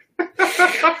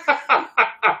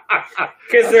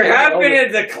there have been a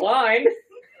decline.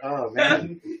 Oh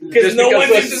man! Because no one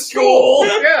went to school.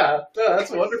 Yeah, that's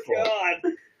wonderful. God.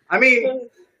 I mean,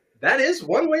 that is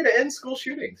one way to end school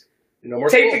shootings. No more.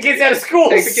 Take the kids out of school.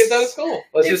 Take the kids out of school.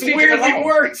 Let's just teach them at weirdly home.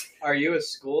 worked. Are you a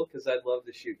school? Because I'd love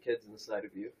to shoot kids inside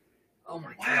of you. Oh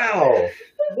my God! Wow!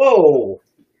 Whoa!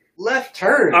 Left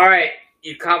turn. All right,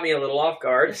 you caught me a little off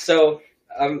guard. So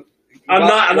I'm not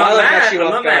mad. I'm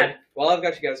not mad. Well, I've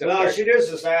got you guys. No, she does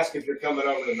just ask if you're coming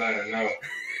over tonight or no.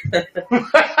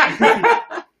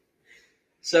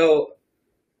 So,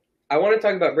 I want to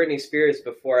talk about Britney Spears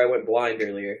before I went blind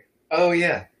earlier. Oh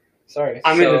yeah. Sorry.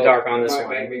 I'm in the dark on this Might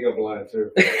one. make me go blind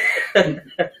too.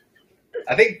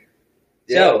 I think.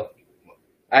 So,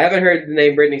 I haven't heard the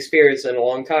name Britney Spears in a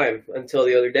long time until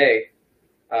the other day.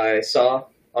 I saw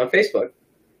on Facebook,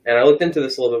 and I looked into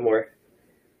this a little bit more.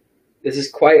 This is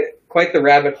quite the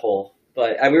rabbit hole,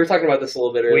 but we were talking about this a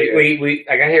little bit earlier.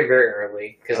 I got here very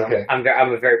early because Okay. I'm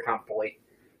a very prompt boy.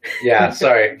 Yeah.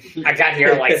 Sorry. I got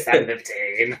here like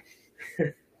 7:15.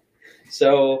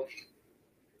 So,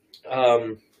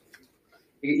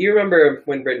 you remember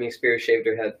when Britney Spears shaved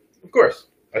her head? Of course.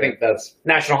 I think that's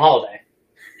National holiday.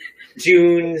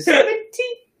 June 17th.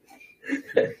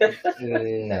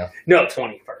 No. No,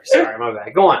 21st. Sorry, my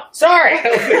bad. Go on. Sorry. I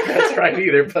don't think that's right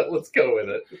either, but let's go with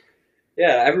it.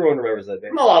 Yeah, everyone remembers that day.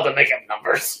 I'm allowed to make up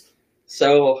numbers.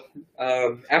 So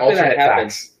after Alternate that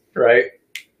happened, facts, right?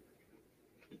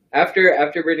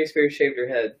 after Britney Spears shaved her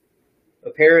head,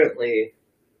 apparently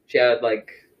she had like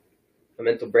a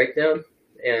mental breakdown,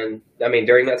 and I mean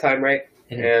during that time, right?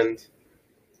 Mhm.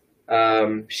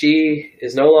 And she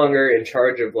is no longer in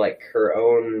charge of like her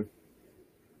own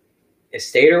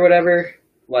estate or whatever.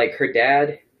 Like her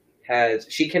dad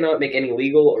she cannot make any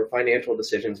legal or financial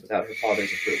decisions without her father's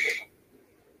approval.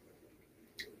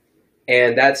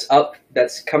 And that's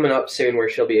coming up soon where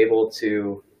she'll be able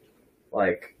to,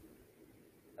 like,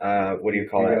 what do you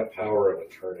call You that? got power of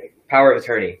attorney. Power of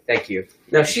attorney. Thank you.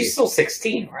 No, she's still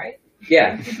 16, right?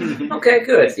 Yeah. Okay,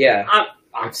 good. Yeah.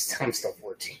 I'm still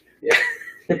 14.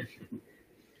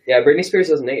 Yeah, Britney Spears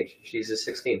doesn't age. She's just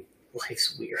 16.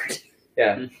 Life's weird.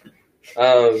 Yeah.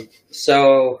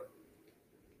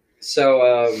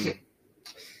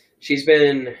 She's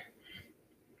been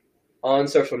on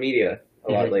social media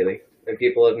a lot lately, and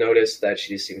people have noticed that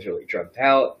she just seems really drugged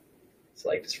out. It's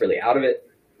like just really out of it.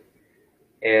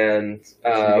 And She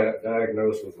got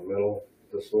diagnosed with a mental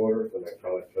disorder, then they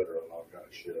probably put her on all kind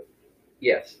of shit.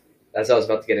 yes, that's what I was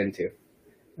about to get into.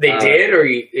 They did, or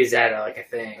is that like a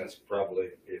thing? That's probably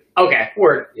it. Okay,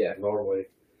 word. Normally.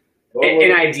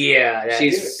 An idea. That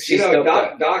She's you know, doped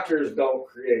up. doctors don't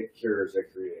create cures; they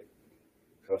create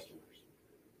customers.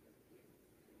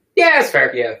 yeah, that's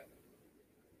fair. Yeah.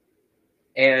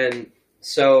 And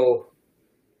so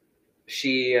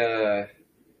she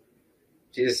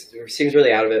just seems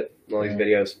really out of it in all these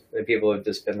videos, and people have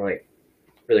just been like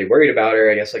really worried about her.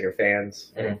 I guess like her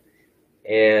fans. Mhm.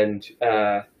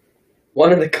 And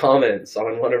one of the comments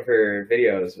on one of her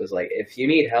videos was like, "If you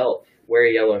need help, wear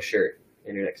a yellow shirt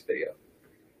in your next video."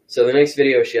 So the next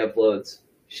video she uploads,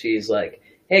 she's like,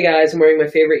 "Hey guys, I'm wearing my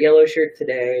favorite yellow shirt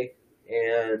today,"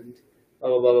 and blah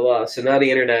blah blah blah blah. So now the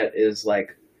internet is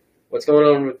like, "What's going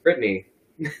on with Britney?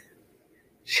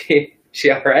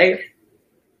 she all right?"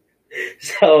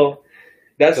 So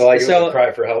that's So like it was a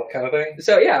cry for help kind of thing.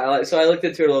 so yeah. So I looked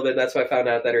into it a little bit. And that's why I found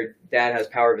out that her dad has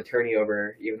power of attorney over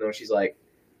her, even though she's like,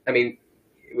 I mean,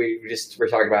 we're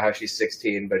talking about how she's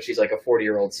 16, but she's like a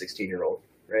 40-year-old, 16-year-old,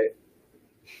 right?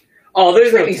 Oh,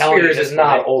 there's no Britney telling Spears at is this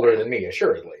not point. older than me,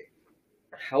 assuredly.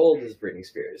 How old is Britney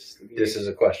Spears? This is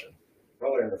a question.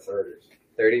 Probably in her 30s.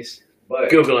 30s. But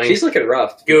Googling. She's looking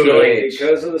rough. Googling.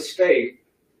 because of the state,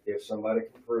 if somebody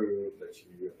can prove that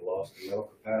you have lost the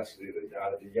mental capacity, the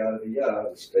yada,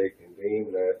 the state can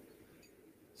deem that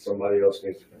somebody else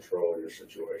needs to control your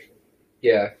situation.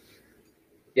 Yeah.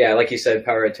 Yeah, like you said,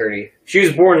 power of attorney. She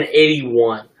was born in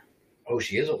 81. Oh,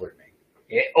 she is older than me.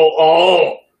 Yeah.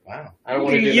 Oh, Wow. I don't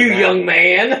want to do you the math. young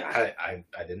man.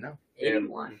 I didn't know.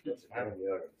 81.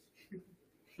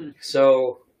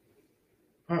 So,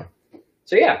 Huh.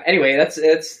 So yeah. Anyway, that's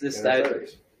this. In her I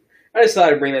 30s. just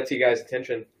thought I'd bring that to you guys'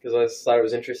 attention because I just thought it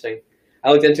was interesting.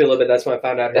 I looked into it a little bit. That's when I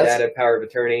found out her That's- dad had power of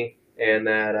attorney, and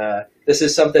that this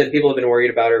is something people have been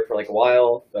worried about her for like a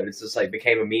while, but it's just like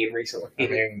became a meme recently. I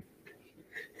mean,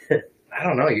 I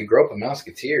don't know. You grew up a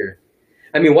Mouseketeer.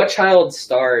 I mean, what child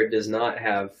star does not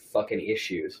have fucking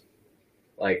issues?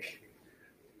 Like,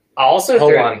 Also,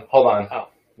 Hold 30. on.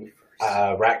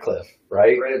 Oh. Ratcliffe,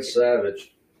 right? Fred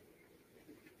Savage.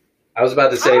 I was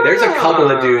about to say, there's a couple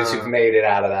of dudes who've made it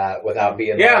out of that without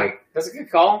being Yeah. like, That's a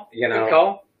good call. you Good know.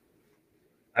 call.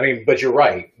 I mean, but you're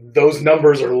right. Those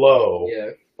numbers are low.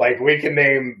 yeah, Like we can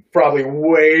name probably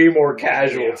way more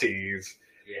casualties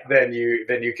Yeah. than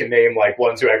you can name like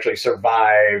ones who actually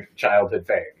survived childhood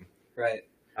fame. right.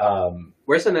 Where's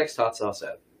Where's the next hot sauce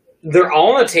at? They're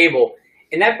all on the table.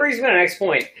 And that brings me to the next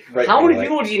point. right How many like,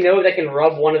 people do you know that can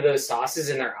rub one of those sauces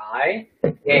in their eye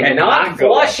and, And not not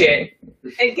go flush up? it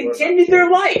and continue their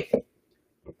life?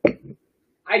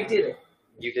 I did it.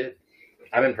 You did.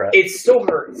 I'm impressed. It still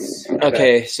hurts.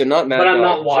 Okay, so not Mad But I'm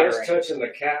Dog. not watering. Just touching the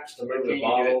caps to move the You did it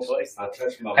bottles. twice. I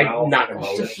touched my I mouth not and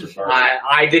my lips are burning.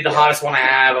 I did the hottest one I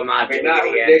have. I'm not I mean, doing not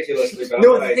it again. ridiculously, but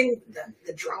No, I'm the like, thing,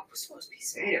 the drop was supposed to be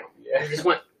Sam. Yeah. I just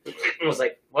went and was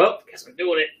like, well, guess I'm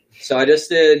doing it. So I just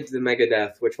did the Mega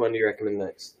Death. Which one do you recommend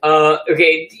next?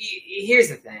 Okay. Here's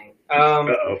the thing.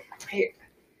 Uh-oh.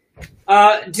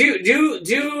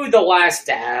 Do the last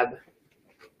dab.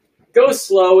 Go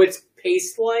slow. It's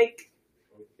paced like.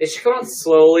 It should come out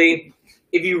slowly.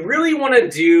 If you really want to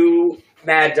do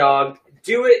Mad Dog,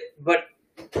 do it, but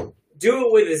do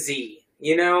it with a Z.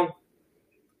 You know,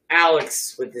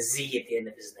 Alex with the Z at the end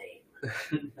of his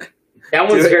name. That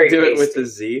one's very do it tasty. with the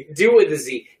Z. Do it with the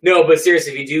Z. No, but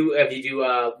seriously, if you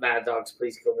do Mad Dogs,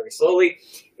 please go very slowly.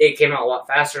 It came out a lot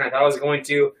faster than I thought it was going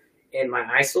to, and my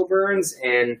eye still burns,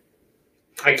 and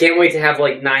I can't wait to have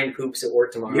like 9 poops at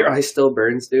work tomorrow. Your eye still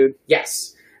burns, dude.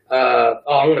 Yes. I'm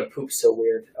gonna poop so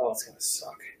weird. Oh, it's gonna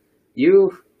suck.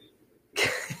 You're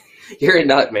a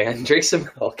nut, man. Drink some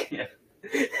milk.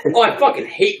 Oh, I fucking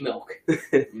hate milk.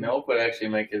 Milk would actually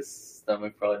make his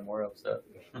stomach probably more upset.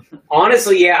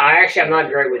 Honestly, yeah, I'm not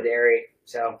great with dairy,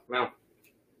 so no.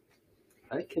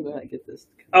 I cannot get this.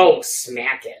 Oh,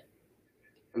 smack it.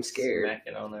 I'm scared. Smack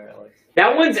it on there, Alex.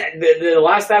 That one's the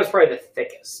last tab is probably the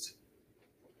thickest.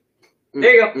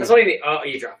 There you go. That's all you need. Oh,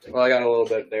 you dropped it. Well, I got a little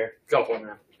bit there. Go for it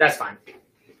now. That's fine.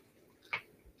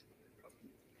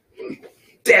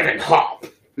 Devin Hop.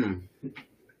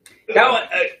 That one,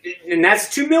 and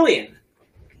that's 2 million.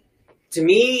 To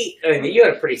me, you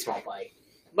had a pretty small bite,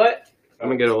 but I'm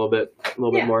gonna get a little bit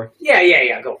more.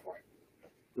 Yeah. Go for it.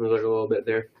 There's like a little bit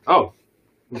there. Oh.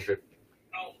 Okay.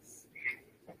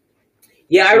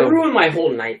 Yeah, I So- ruined my whole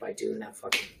night by doing that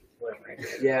fucking whatever I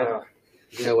did. Yeah.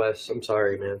 Yeah, Wes. I'm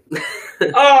sorry, man.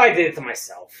 Oh, I did it to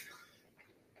myself.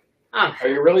 Are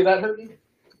you really that hurting?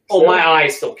 Oh, my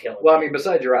eye's still killing. Well, I mean,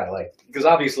 besides your eye, like, because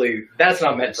obviously that's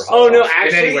not meant for hot Oh no, sauce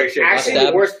in any way, shape, or actually, form.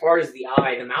 the worst part is the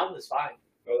eye. The mouth is fine.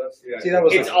 Oh, that's the See, that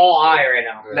was It's all eye right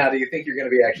now. Now, do you think you're going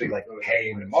to be actually like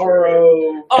pain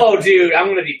tomorrow? Oh, dude, I'm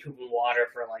gonna be pooping water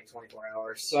for like 24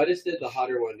 hours. So I just did the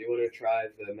hotter one. Do you want to try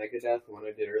the Megadeth, the one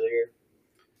I did earlier?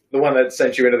 The one that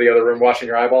sent you into the other room washing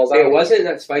your eyeballs out? It wasn't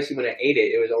that spicy when I ate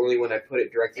it. It was only when I put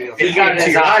it directly on. He got it in to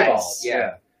his your eyes. eyeballs.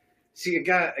 Yeah. See,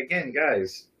 again,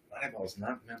 guys, eyeballs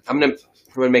not meant for I'm gonna- hot sauce.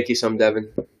 I'm gonna make you some,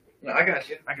 Devin. No, I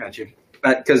got you.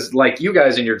 Because, like, you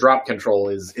guys and your drop control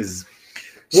is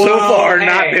so Whoa, far hey.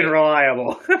 not been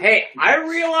reliable. Hey, I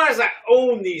realize I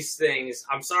own these things.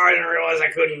 I'm sorry I didn't realize I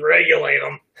couldn't regulate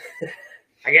them.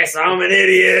 I guess I'm an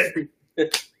idiot.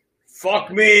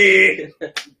 Fuck me.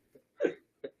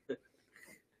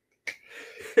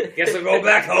 Guess I'll go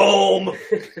back home.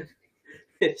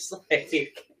 It's like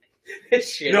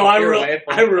shit. No, I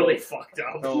really fucked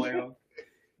up.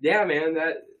 Yeah, man,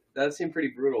 that seemed pretty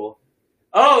brutal.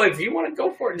 Oh, if you want to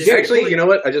go for it, just Actually, you know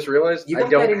what? I just realized You I got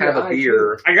that don't in have your a eye,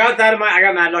 beer. I got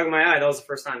Mad Dog in my eye. That was the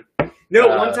first time. No,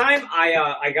 one time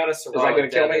I got a Is that Syrah. gonna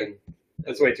kill me? Devin.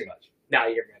 That's way too much. No,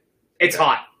 you're good. It's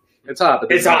hot. It's hot,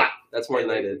 but It's hot. That's more than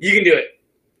I did. You can do it.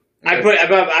 I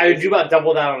do about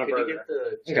double that on a Can you burger. get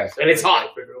the Okay. And it's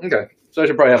hot. Okay. So I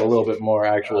should probably have a little bit more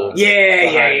actual.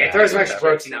 Yeah. Throw some extra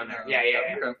protein on there. Yeah. I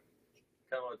kind of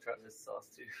want to try this sauce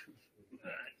too.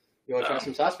 You want to try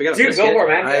some sauce? We got a Dude, biscuit. go for it,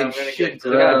 man. I I'm gonna should get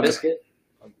We got a grab. biscuit.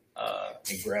 I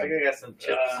grab. think I got some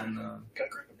chips and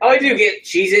Oh, I do get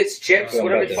Cheez-Its, chips, Yeah,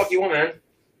 whatever about the fuck you want, man.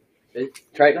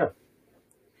 Try it now.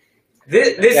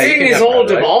 This Yeah, you thing can is have all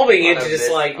that, right? devolving On into a just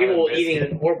bis- like on a people biscuit.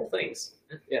 eating horrible things.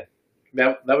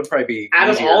 That would probably be Out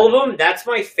of easier. all of them, that's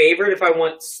my favorite if I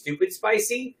want stupid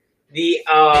spicy. The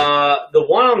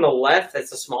one on the left,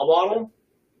 that's a small bottle,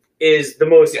 is the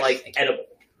most like edible.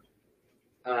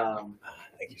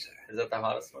 Thank you, sir. is that the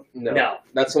hottest one? No.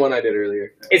 That's the one I did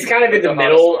earlier. It's kind of in the The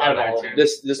middle hottest out of one all of there, them.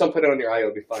 too. Just don't put it on your eye.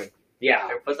 It'll be fine. Yeah.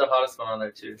 I put the hottest one on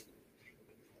there too.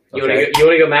 You want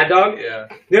to go Mad Dog? Yeah.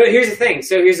 No, here's the thing.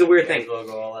 So here's the weird thing. We'll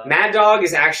go all out. Mad Dog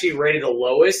is actually rated the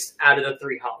lowest out of the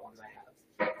 3 hot ones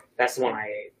I have. That's the one I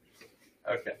ate.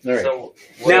 Okay. All right. So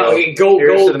Now, okay, go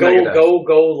Here's to the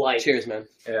Megadeth. light. Cheers, man.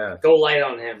 Yeah. Go light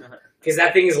on him. Because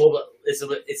that thing is a little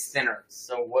bit, it's thinner.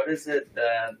 So what is it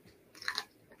that?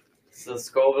 So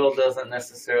Scoville doesn't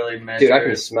necessarily measure. Dude, I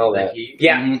can smell the that. heat.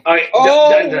 Yeah. Mhm. All right.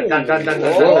 Oh! Dun, dun, dun, dun, dun, dun, dun,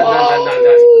 dun, dun, dun.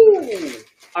 Oh!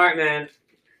 All right, man.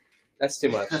 That's too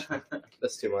much.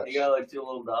 That's too much. You got like 2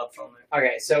 little dots on there.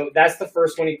 Okay, so that's the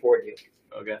first one he poured you.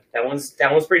 Okay. That one's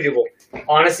pretty doable.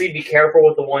 Honestly, be careful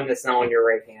with the one that's not on your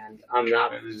right hand. I'm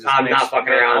not fucking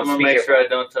around. I'm gonna Be make careful. sure I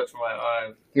don't touch my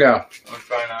eye. Yeah. I'm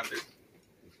trying not to.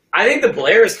 I think the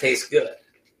Blairs taste good.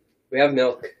 We have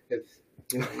milk.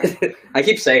 I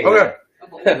keep saying Okay.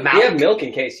 that. We have milk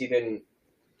in case you didn't.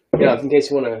 Yeah, in case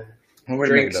you want to Where'd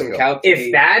drink Megadeth some go? cow.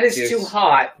 If that is juice. too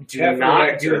hot, do Careful not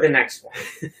nectar. do the next one.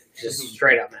 Just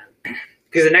straight up, man.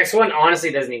 Because the next one honestly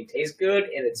doesn't even taste good,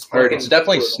 and it's fucking It's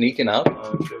definitely brutal. sneaking up.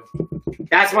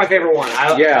 That's my favorite one.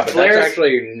 Yeah, but Blair's, that's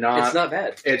actually not. It's not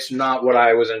bad. It's not what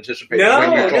I was anticipating No,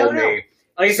 when you told no. me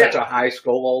like I said, such a high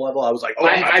Scoville level. I was like, oh,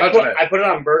 I'm not I touching put it. I put it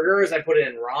on burgers. I put it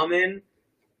in ramen.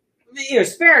 You know,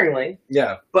 sparingly,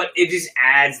 Yeah. but it just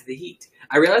adds the heat.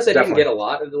 I realized I Definitely. didn't get a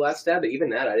lot of the last stab, but even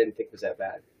that I didn't think was that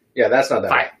bad. Yeah, that's not that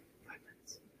Fine. bad.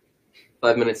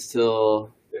 5 minutes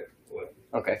till. Yeah, well,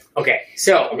 Okay. Okay,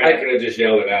 so I mean, I could have just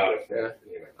yelled it out. If Yeah.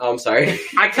 you know. Oh, I'm sorry.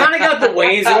 I kind of got the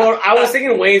Wayne's World. I was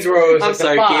thinking Wayne's World was I'm like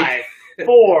sorry, a 5,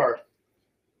 4.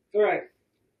 All right.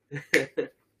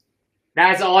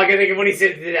 That's all I could think of when he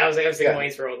said that. I was thinking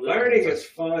Wayne's World. Learning is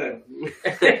fun.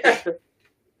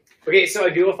 Okay, so I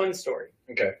do a fun story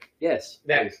Okay. Yes.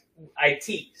 that I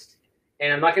teased,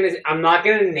 and I'm not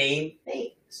gonna name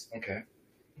names. Okay.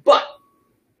 But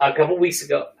a couple weeks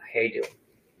ago, how you doing?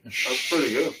 That's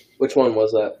pretty good. Which one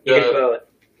was that? You can blow it.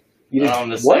 You did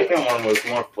The what? second one was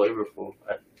more flavorful.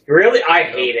 Really? I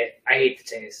hate it. I hate the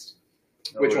taste.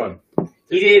 Which one?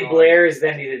 He did Blair's,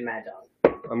 then he did Mad Dog.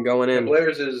 I'm going in.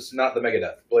 Blair's is not the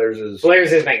Megadeth. Blair's is.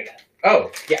 Blair's is Megadeth.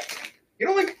 Oh. Yeah. You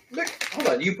don't like. Hold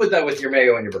on. You put that with your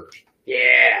mayo and your burgers.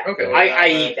 Yeah. Okay. I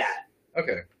eat that.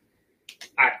 Okay.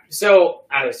 Alright, so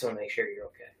I just want to make sure you're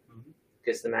okay.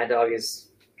 Because the Mad Dog is.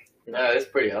 Yeah, it's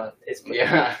pretty hot. It's pretty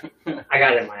Yeah. I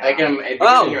got it in my eye. If it's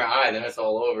Oh. in your eye, then it's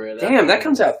all over. Damn, that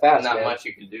comes out fast, Not man. much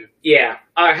you can do. Yeah.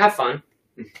 Alright, have fun.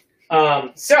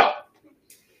 So,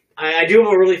 I do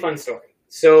have a really fun story.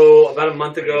 So, about a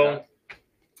month ago,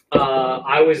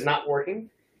 I was not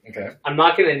working. Okay. I'm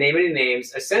not going to name any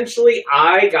names. Essentially,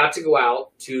 I got to go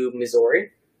out to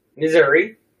Missouri,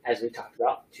 as we talked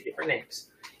about, 2 different names.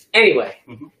 Anyway,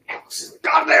 Alice,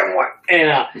 goddamn what? And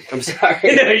I'm sorry.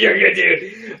 no, you're good,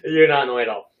 dude. You're not annoyed at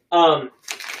all.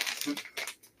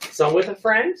 So I'm with a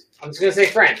friend. I'm just gonna say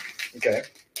friend. Okay.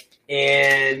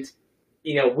 And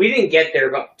we didn't get there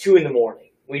about 2 in the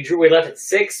morning. We left at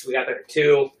 6. We got there at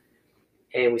 2,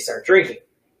 and we started drinking.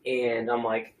 And I'm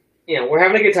like, we're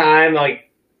having a good time. Like,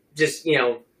 just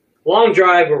long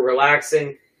drive. We're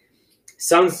relaxing.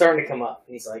 Sun's starting to come up,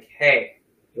 and he's like, "Hey,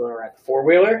 you want to ride the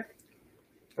 4-wheeler?"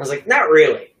 I was like, "Not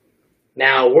really."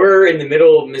 Now we're in the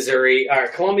middle of Missouri, or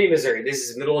Columbia, Missouri. This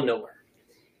is middle of nowhere,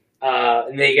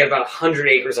 and they get about 100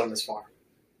 acres on this farm.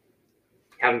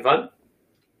 Having fun?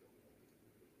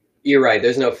 You're right.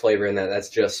 There's no flavor in that. That's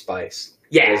just spice.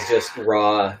 Yeah, It's just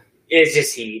raw. It's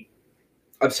just heat.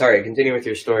 I'm sorry. Continue with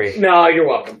your story. No, you're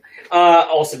welcome.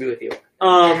 Also be with you.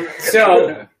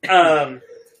 So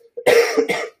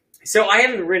I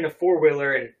haven't ridden a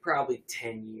 4-wheeler in probably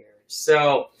 10 years.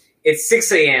 So it's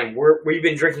 6 a.m. We've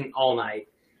been drinking all night.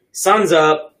 Sun's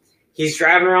up. He's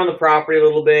driving around the property a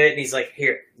little bit, and he's like,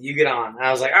 "Here, you get on." And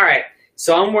I was like, "All right."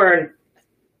 So I'm wearing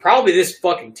probably this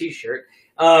fucking t-shirt,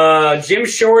 gym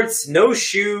shorts, no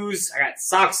shoes. I got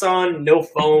socks on, no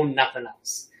phone, nothing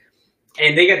else.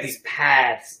 And they got these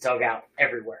paths dug out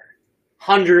everywhere.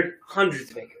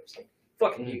 Hundreds of acres. Like,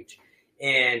 fucking huge.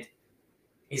 And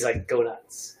he's like, "Go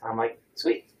nuts." I'm like,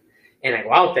 "Sweet." And I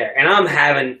go out there, and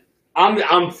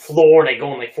I'm flooring it,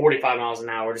 going like 45 miles an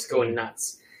hour, just going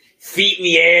nuts. Feet in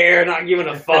the air, not giving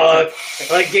a fuck.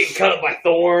 Like getting cut up by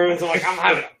thorns. I'm like, I'm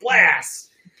having a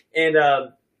blast. And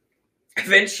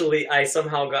eventually, I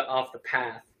somehow got off the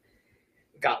path,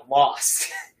 got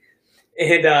lost.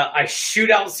 And I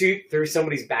shoot out through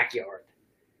somebody's backyard.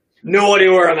 No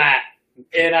idea where I'm at.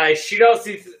 And I shoot out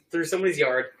through somebody's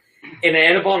yard, and I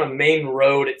end up on a main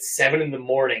road at 7 in the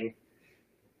morning,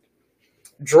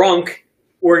 drunk,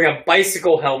 wearing a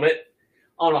bicycle helmet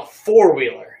on a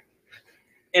 4-wheeler.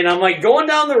 And I'm like going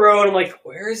down the road. I'm like,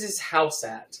 where is this house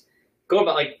at? Going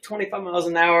about like 25 miles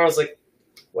an hour. I was like,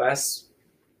 Wes,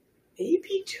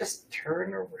 maybe just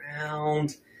turn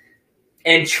around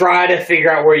and try to figure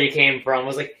out where you came from. I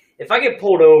was like, if I get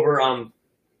pulled over, I'm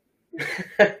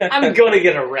going to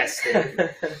get arrested.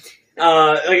 Like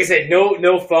I said,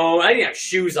 no phone. I didn't have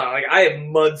shoes on. Like, I have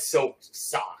mud-soaked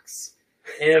socks.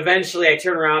 And eventually I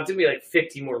turned around. It took me like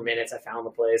 15 more minutes. I found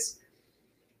the place.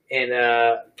 And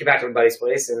get back to my buddy's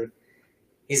place. And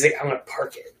he's like, "I'm going to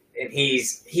park it." And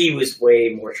he was way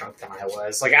more drunk than I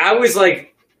was. Like, I was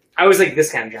like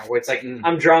this kind of drunk, where it's like,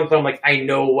 I'm drunk, but I'm like, I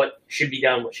know what should be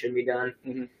done, what shouldn't be done.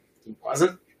 Mm-hmm. He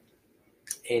wasn't.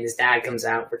 And his dad comes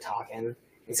out, we're talking.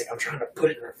 He's like, "I'm trying to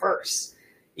put it in reverse,"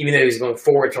 even though he was going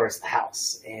forward towards the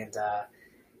house. And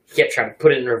he kept trying to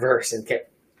put it in reverse and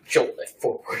kept jolting it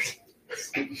forward.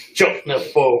 Jolting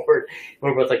it forward.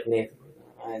 We're both like, "Nathan,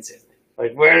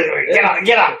 like, get off,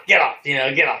 get off,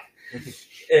 get off."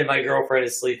 And my girlfriend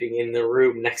is sleeping in the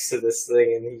room next to this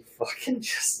thing, and he fucking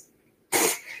just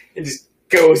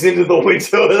goes into the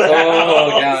window of the house.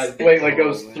 Oh, God. Wait, like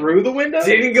goes through the window?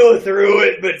 Didn't go through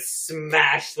it, but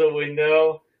smashed the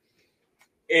window.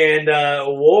 And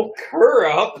woke her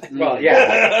up. Well,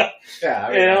 yeah. Yeah.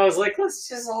 I mean, And I was like, let's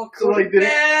just all So, go like, to did it-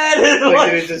 bed.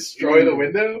 like, did it destroy the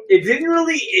window? It didn't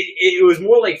really. It was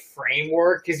more like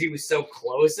framework because he was so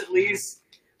close, at least.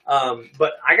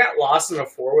 But I got lost in a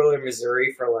 4-wheeler in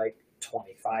Missouri for like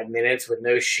 25 minutes with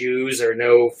no shoes or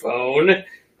no phone.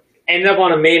 Ended up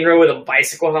on a main road with a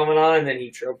bicycle helmet on, and then he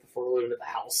drove the 4-wheeler to the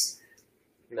house.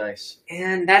 Nice.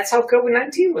 And that's how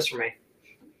COVID-19 was for me.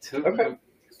 Okay.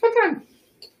 It's fun time.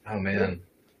 Oh man,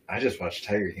 I just watched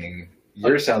Tiger King.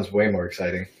 Yours sounds way more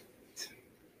exciting.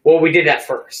 Well, we did that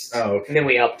first. Oh, okay. And then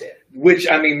we upped it. Which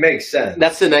I mean makes sense.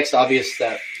 That's the next obvious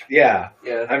step. Yeah.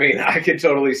 Yeah. I mean, I could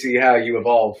totally see how you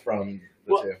evolved from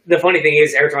the Well, two. the funny thing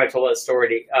is, every time I told that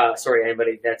story to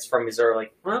anybody that's from Missouri,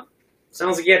 like, well,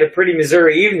 sounds like you had a pretty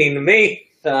Missouri evening to me.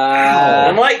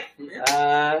 I'm like,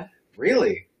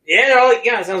 Really? yeah, they're all like,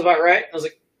 yeah, that sounds about right. I was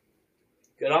like,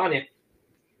 good on you.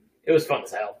 It was fun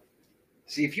as hell.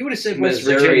 See, if you would have said West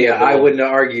Missouri, Virginia, though. I wouldn't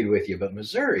have argued with you. But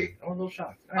Missouri, I'm a little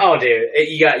shocked. Oh, dude,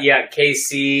 you got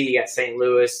KC, you got St.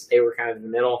 Louis. They were kind of in the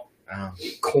middle. Oh,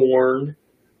 Corn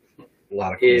a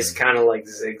lot of is corn. kind of like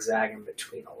zigzagging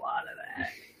between a lot of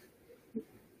that.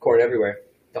 Corn everywhere.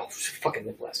 Oh, fucking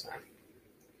Midwest, man.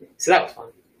 So that was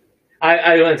fun.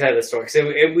 I want to tell you the story because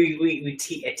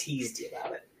I teased you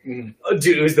about it. Mhm. Oh,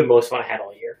 dude, it was the most fun I had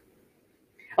all year.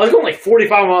 I was going like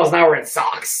 45 miles an hour in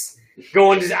socks.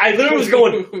 I literally was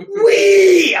going,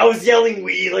 wee! I was yelling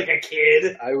wee like a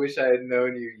kid. I wish I had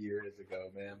known you years ago,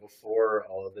 man. Before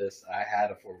all of this, I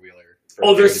had a 4-wheeler.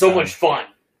 Oh, there's so much fun.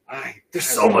 There's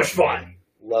so loved much it, fun. man.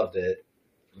 Loved it.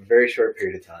 A very short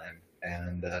period of time.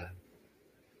 And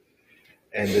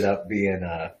ended up being,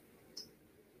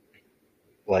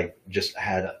 just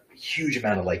had a huge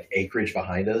amount of, acreage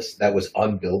behind us that was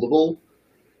unbuildable.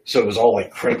 So it was all,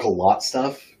 critical lot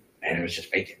stuff. And it was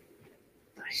just vacant.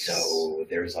 So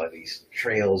there was all these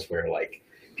trails where,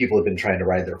 people had been trying to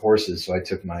ride their horses. So I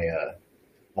took my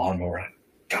lawnmower and I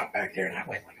got back there and I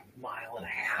went, 1.5 miles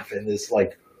in this,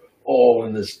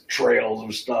 in this trails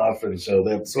of stuff. And so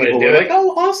the So people they were do like,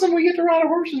 oh, awesome, we get to ride our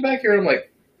horses back here. And I'm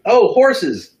like, oh,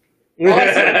 horses.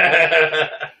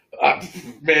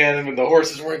 Man, when the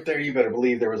horses weren't there, you better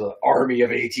believe there was an army of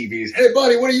ATVs. Hey,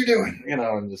 buddy, what are you doing?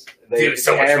 And just Dude,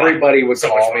 so much fun. everybody would So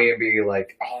much call fun. me and be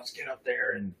like, oh, let's get up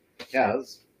there. And yeah, it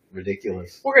was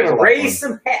ridiculous. We're It was going a to lot of raise fun.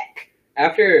 some heck.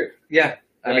 After Yeah,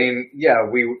 I mean, yeah,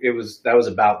 that was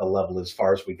about the level as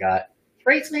far as we got.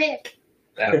 Raise some heck.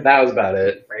 That was about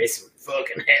it. Raise some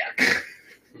fucking heck.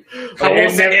 But I won't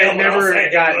it say never, it, it but I'll never say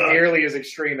it. got nearly as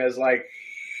extreme as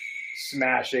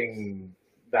smashing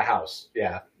the house.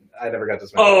 Yeah, I never got to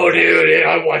smash. Oh, the house. dude,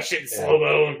 I watched it in Yeah.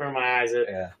 slow-mo in front of my eyes. It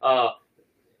Yeah.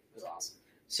 was awesome.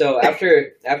 So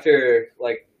after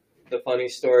the funny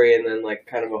story and then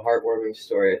kind of a heartwarming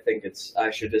story, I think I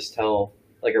should just tell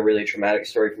a really traumatic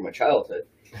story from my childhood.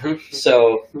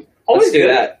 So Always let's do good.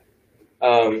 that.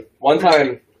 One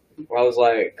time I was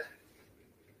I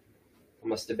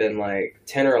must have been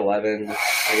 10 or 11,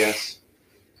 I guess.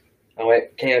 I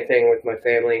went camping with my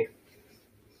family,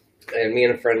 and me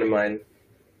and a friend of mine,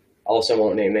 also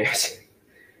won't name names,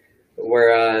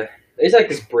 where there's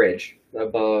this bridge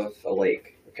above a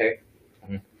lake, okay?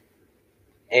 Mhm.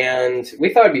 And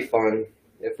we thought it'd be fun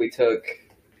if we took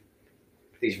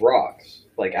these rocks,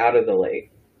 out of the lake,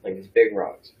 these big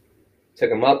rocks, took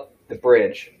them up the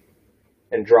bridge,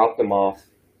 and dropped them off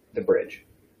the bridge.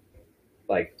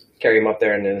 Carry them up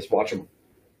there and then just watch them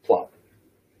flop.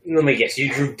 Let me guess,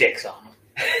 you drew dicks on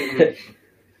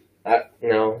them.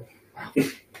 No,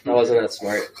 I wasn't that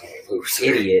smart.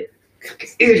 Idiot.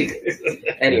 Idiot. Missed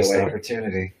Anyway,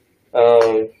 opportunity.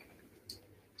 so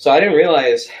I didn't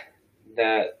realize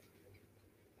that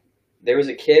there was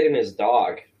a kid and his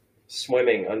dog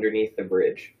swimming underneath the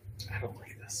bridge. I don't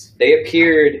like this. They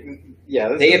appeared. Yeah,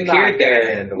 this They is not appeared gonna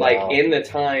there end well. in the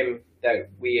time that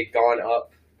we had gone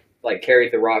up,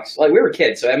 carried the rocks. We were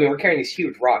kids, so I mean we're carrying these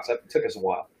huge rocks. It took us a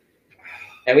while,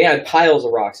 and we had piles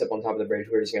of rocks up on top of the bridge.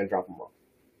 We were just gonna drop them off.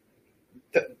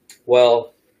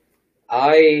 Well,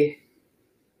 I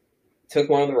took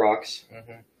one of the rocks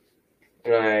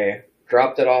and I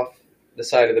dropped it off the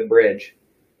side of the bridge,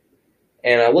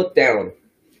 and I looked down,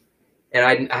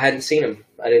 and I hadn't seen them.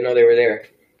 I didn't know they were there.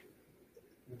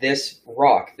 This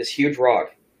rock, this huge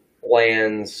rock,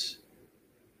 lands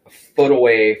a foot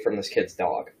away from this kid's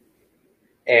dog.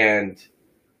 And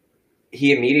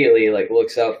he immediately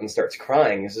looks up and starts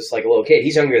crying. He's just a little kid.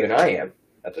 He's younger than I am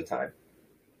at the time.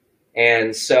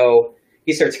 And so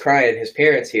he starts crying. His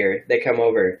parents here, they come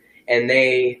over and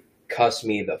they cuss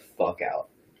me the fuck out.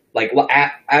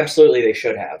 Absolutely they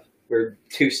should have. We're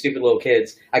two stupid little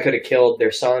kids. I could have killed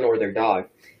their son or their dog,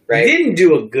 right? You didn't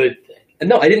do a good thing.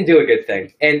 No, I didn't do a good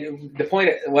thing. And the point,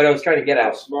 what I was trying to get How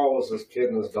at, small was this kid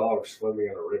and his dog swimming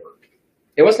in a river?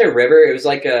 it wasn't a river. It was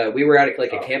we were at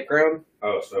a campground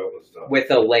Oh, so it was.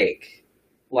 with a lake.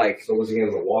 So was he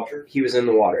in the water? He was in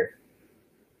the water.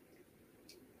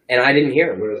 and I didn't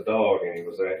hear him. With his dog, and he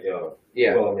was that young.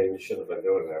 Yeah. Well, I mean, you shouldn't have been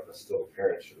doing that, but still, the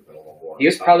parents should have been a little more. He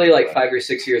was probably like 5 or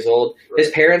 6 years old. Right.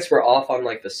 His parents were off on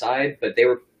like the side, but they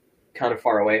were kind of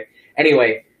far away.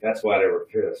 Anyway. That's why they were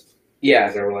pissed.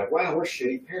 Yeah. They were like, "Wow, we're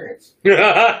shitty parents." when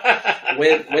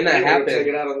that happened, take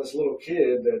it out on this little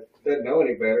kid that doesn't know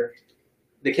any better.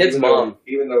 The kid's mom,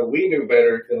 even though we knew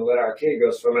better than to let our kid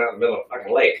go swim out in the middle of a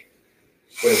fucking lake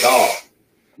with a dog.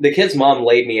 The kid's mom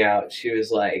laid me out. She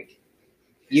was like,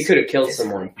 "You could have killed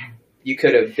someone. You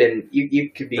could have been. You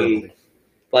could be."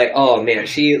 Like, oh man,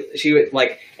 she was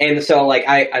like, and so like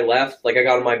I left. Like I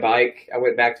got on my bike. I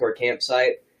went back to our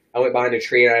campsite. I went behind a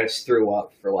tree and I just threw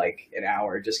up for like an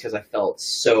hour just because I felt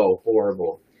so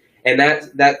horrible. And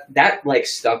that like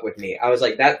stuck with me. I was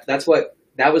like, that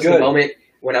was the moment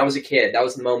when I was a kid. That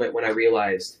was the moment when I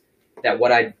realized that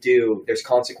what I do, there's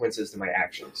consequences to my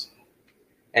actions.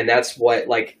 And that's what,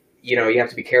 like, you know, you have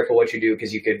to be careful what you do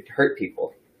because you could hurt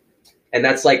people. And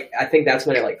that's like, I think that's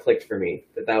when it like clicked for me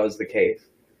that was the case.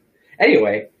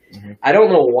 Anyway. Mm-hmm. I don't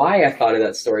know why I thought of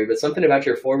that story, but something about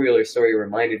your four-wheeler story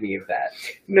reminded me of that.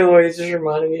 No, it just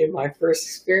reminded me of my first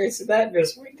experience of that, and it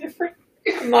was way different.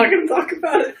 I'm not going to talk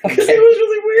about it, because it was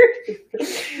really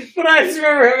weird. But I just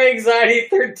remember having anxiety at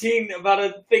 13 about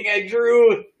a thing I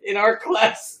drew in art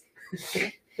class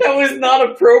that was not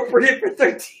appropriate for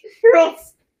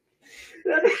 13-year-olds.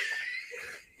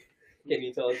 Can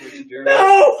you tell us what you drew?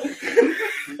 No!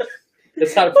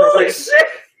 It's not appropriate. Holy shit!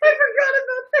 I forgot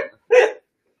about that.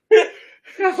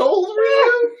 How old were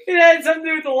you? It had something to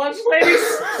do with the lunch ladies.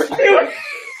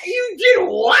 You did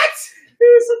what? It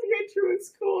was something I drew in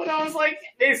school, and I was like,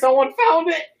 hey, someone found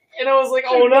it, and I was like,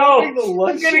 oh no,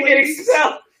 I'm gonna get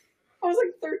expelled. I was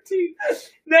like 13.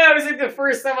 No, it was like the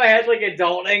first time I had like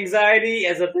adult anxiety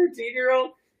as a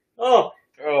 13-year-old. Oh,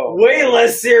 way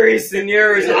less serious than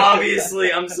yours,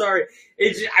 obviously. I'm sorry.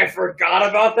 I forgot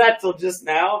about that till just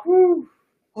now.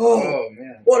 Oh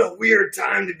man. What a weird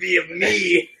time to be of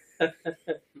me.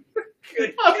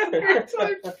 Good.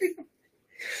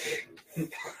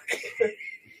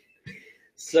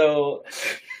 So,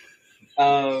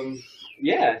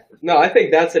 yeah. No, I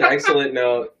think that's an excellent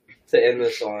note to end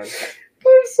this on.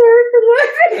 I'm sorry for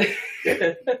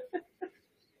laughing.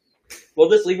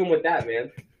 We'll just leave him with that,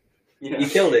 man. You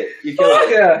killed it. You killed it.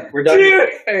 Yeah. We're done. Dude.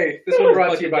 Hey, this one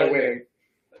brought to you by winning.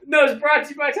 No, it's brought to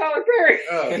you by Tyler Perry.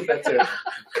 Oh, that's it.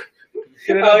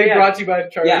 Can it be brought to you by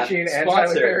Charlie Sheen and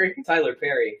Tyler Perry? Tyler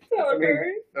Perry. Tyler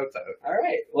Perry. No Tyler. All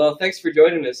right. Well, thanks for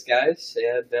joining us, guys,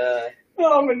 and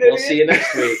Oh, I'm an we'll idiot. see you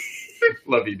next week.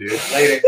 Love you, dude. Later.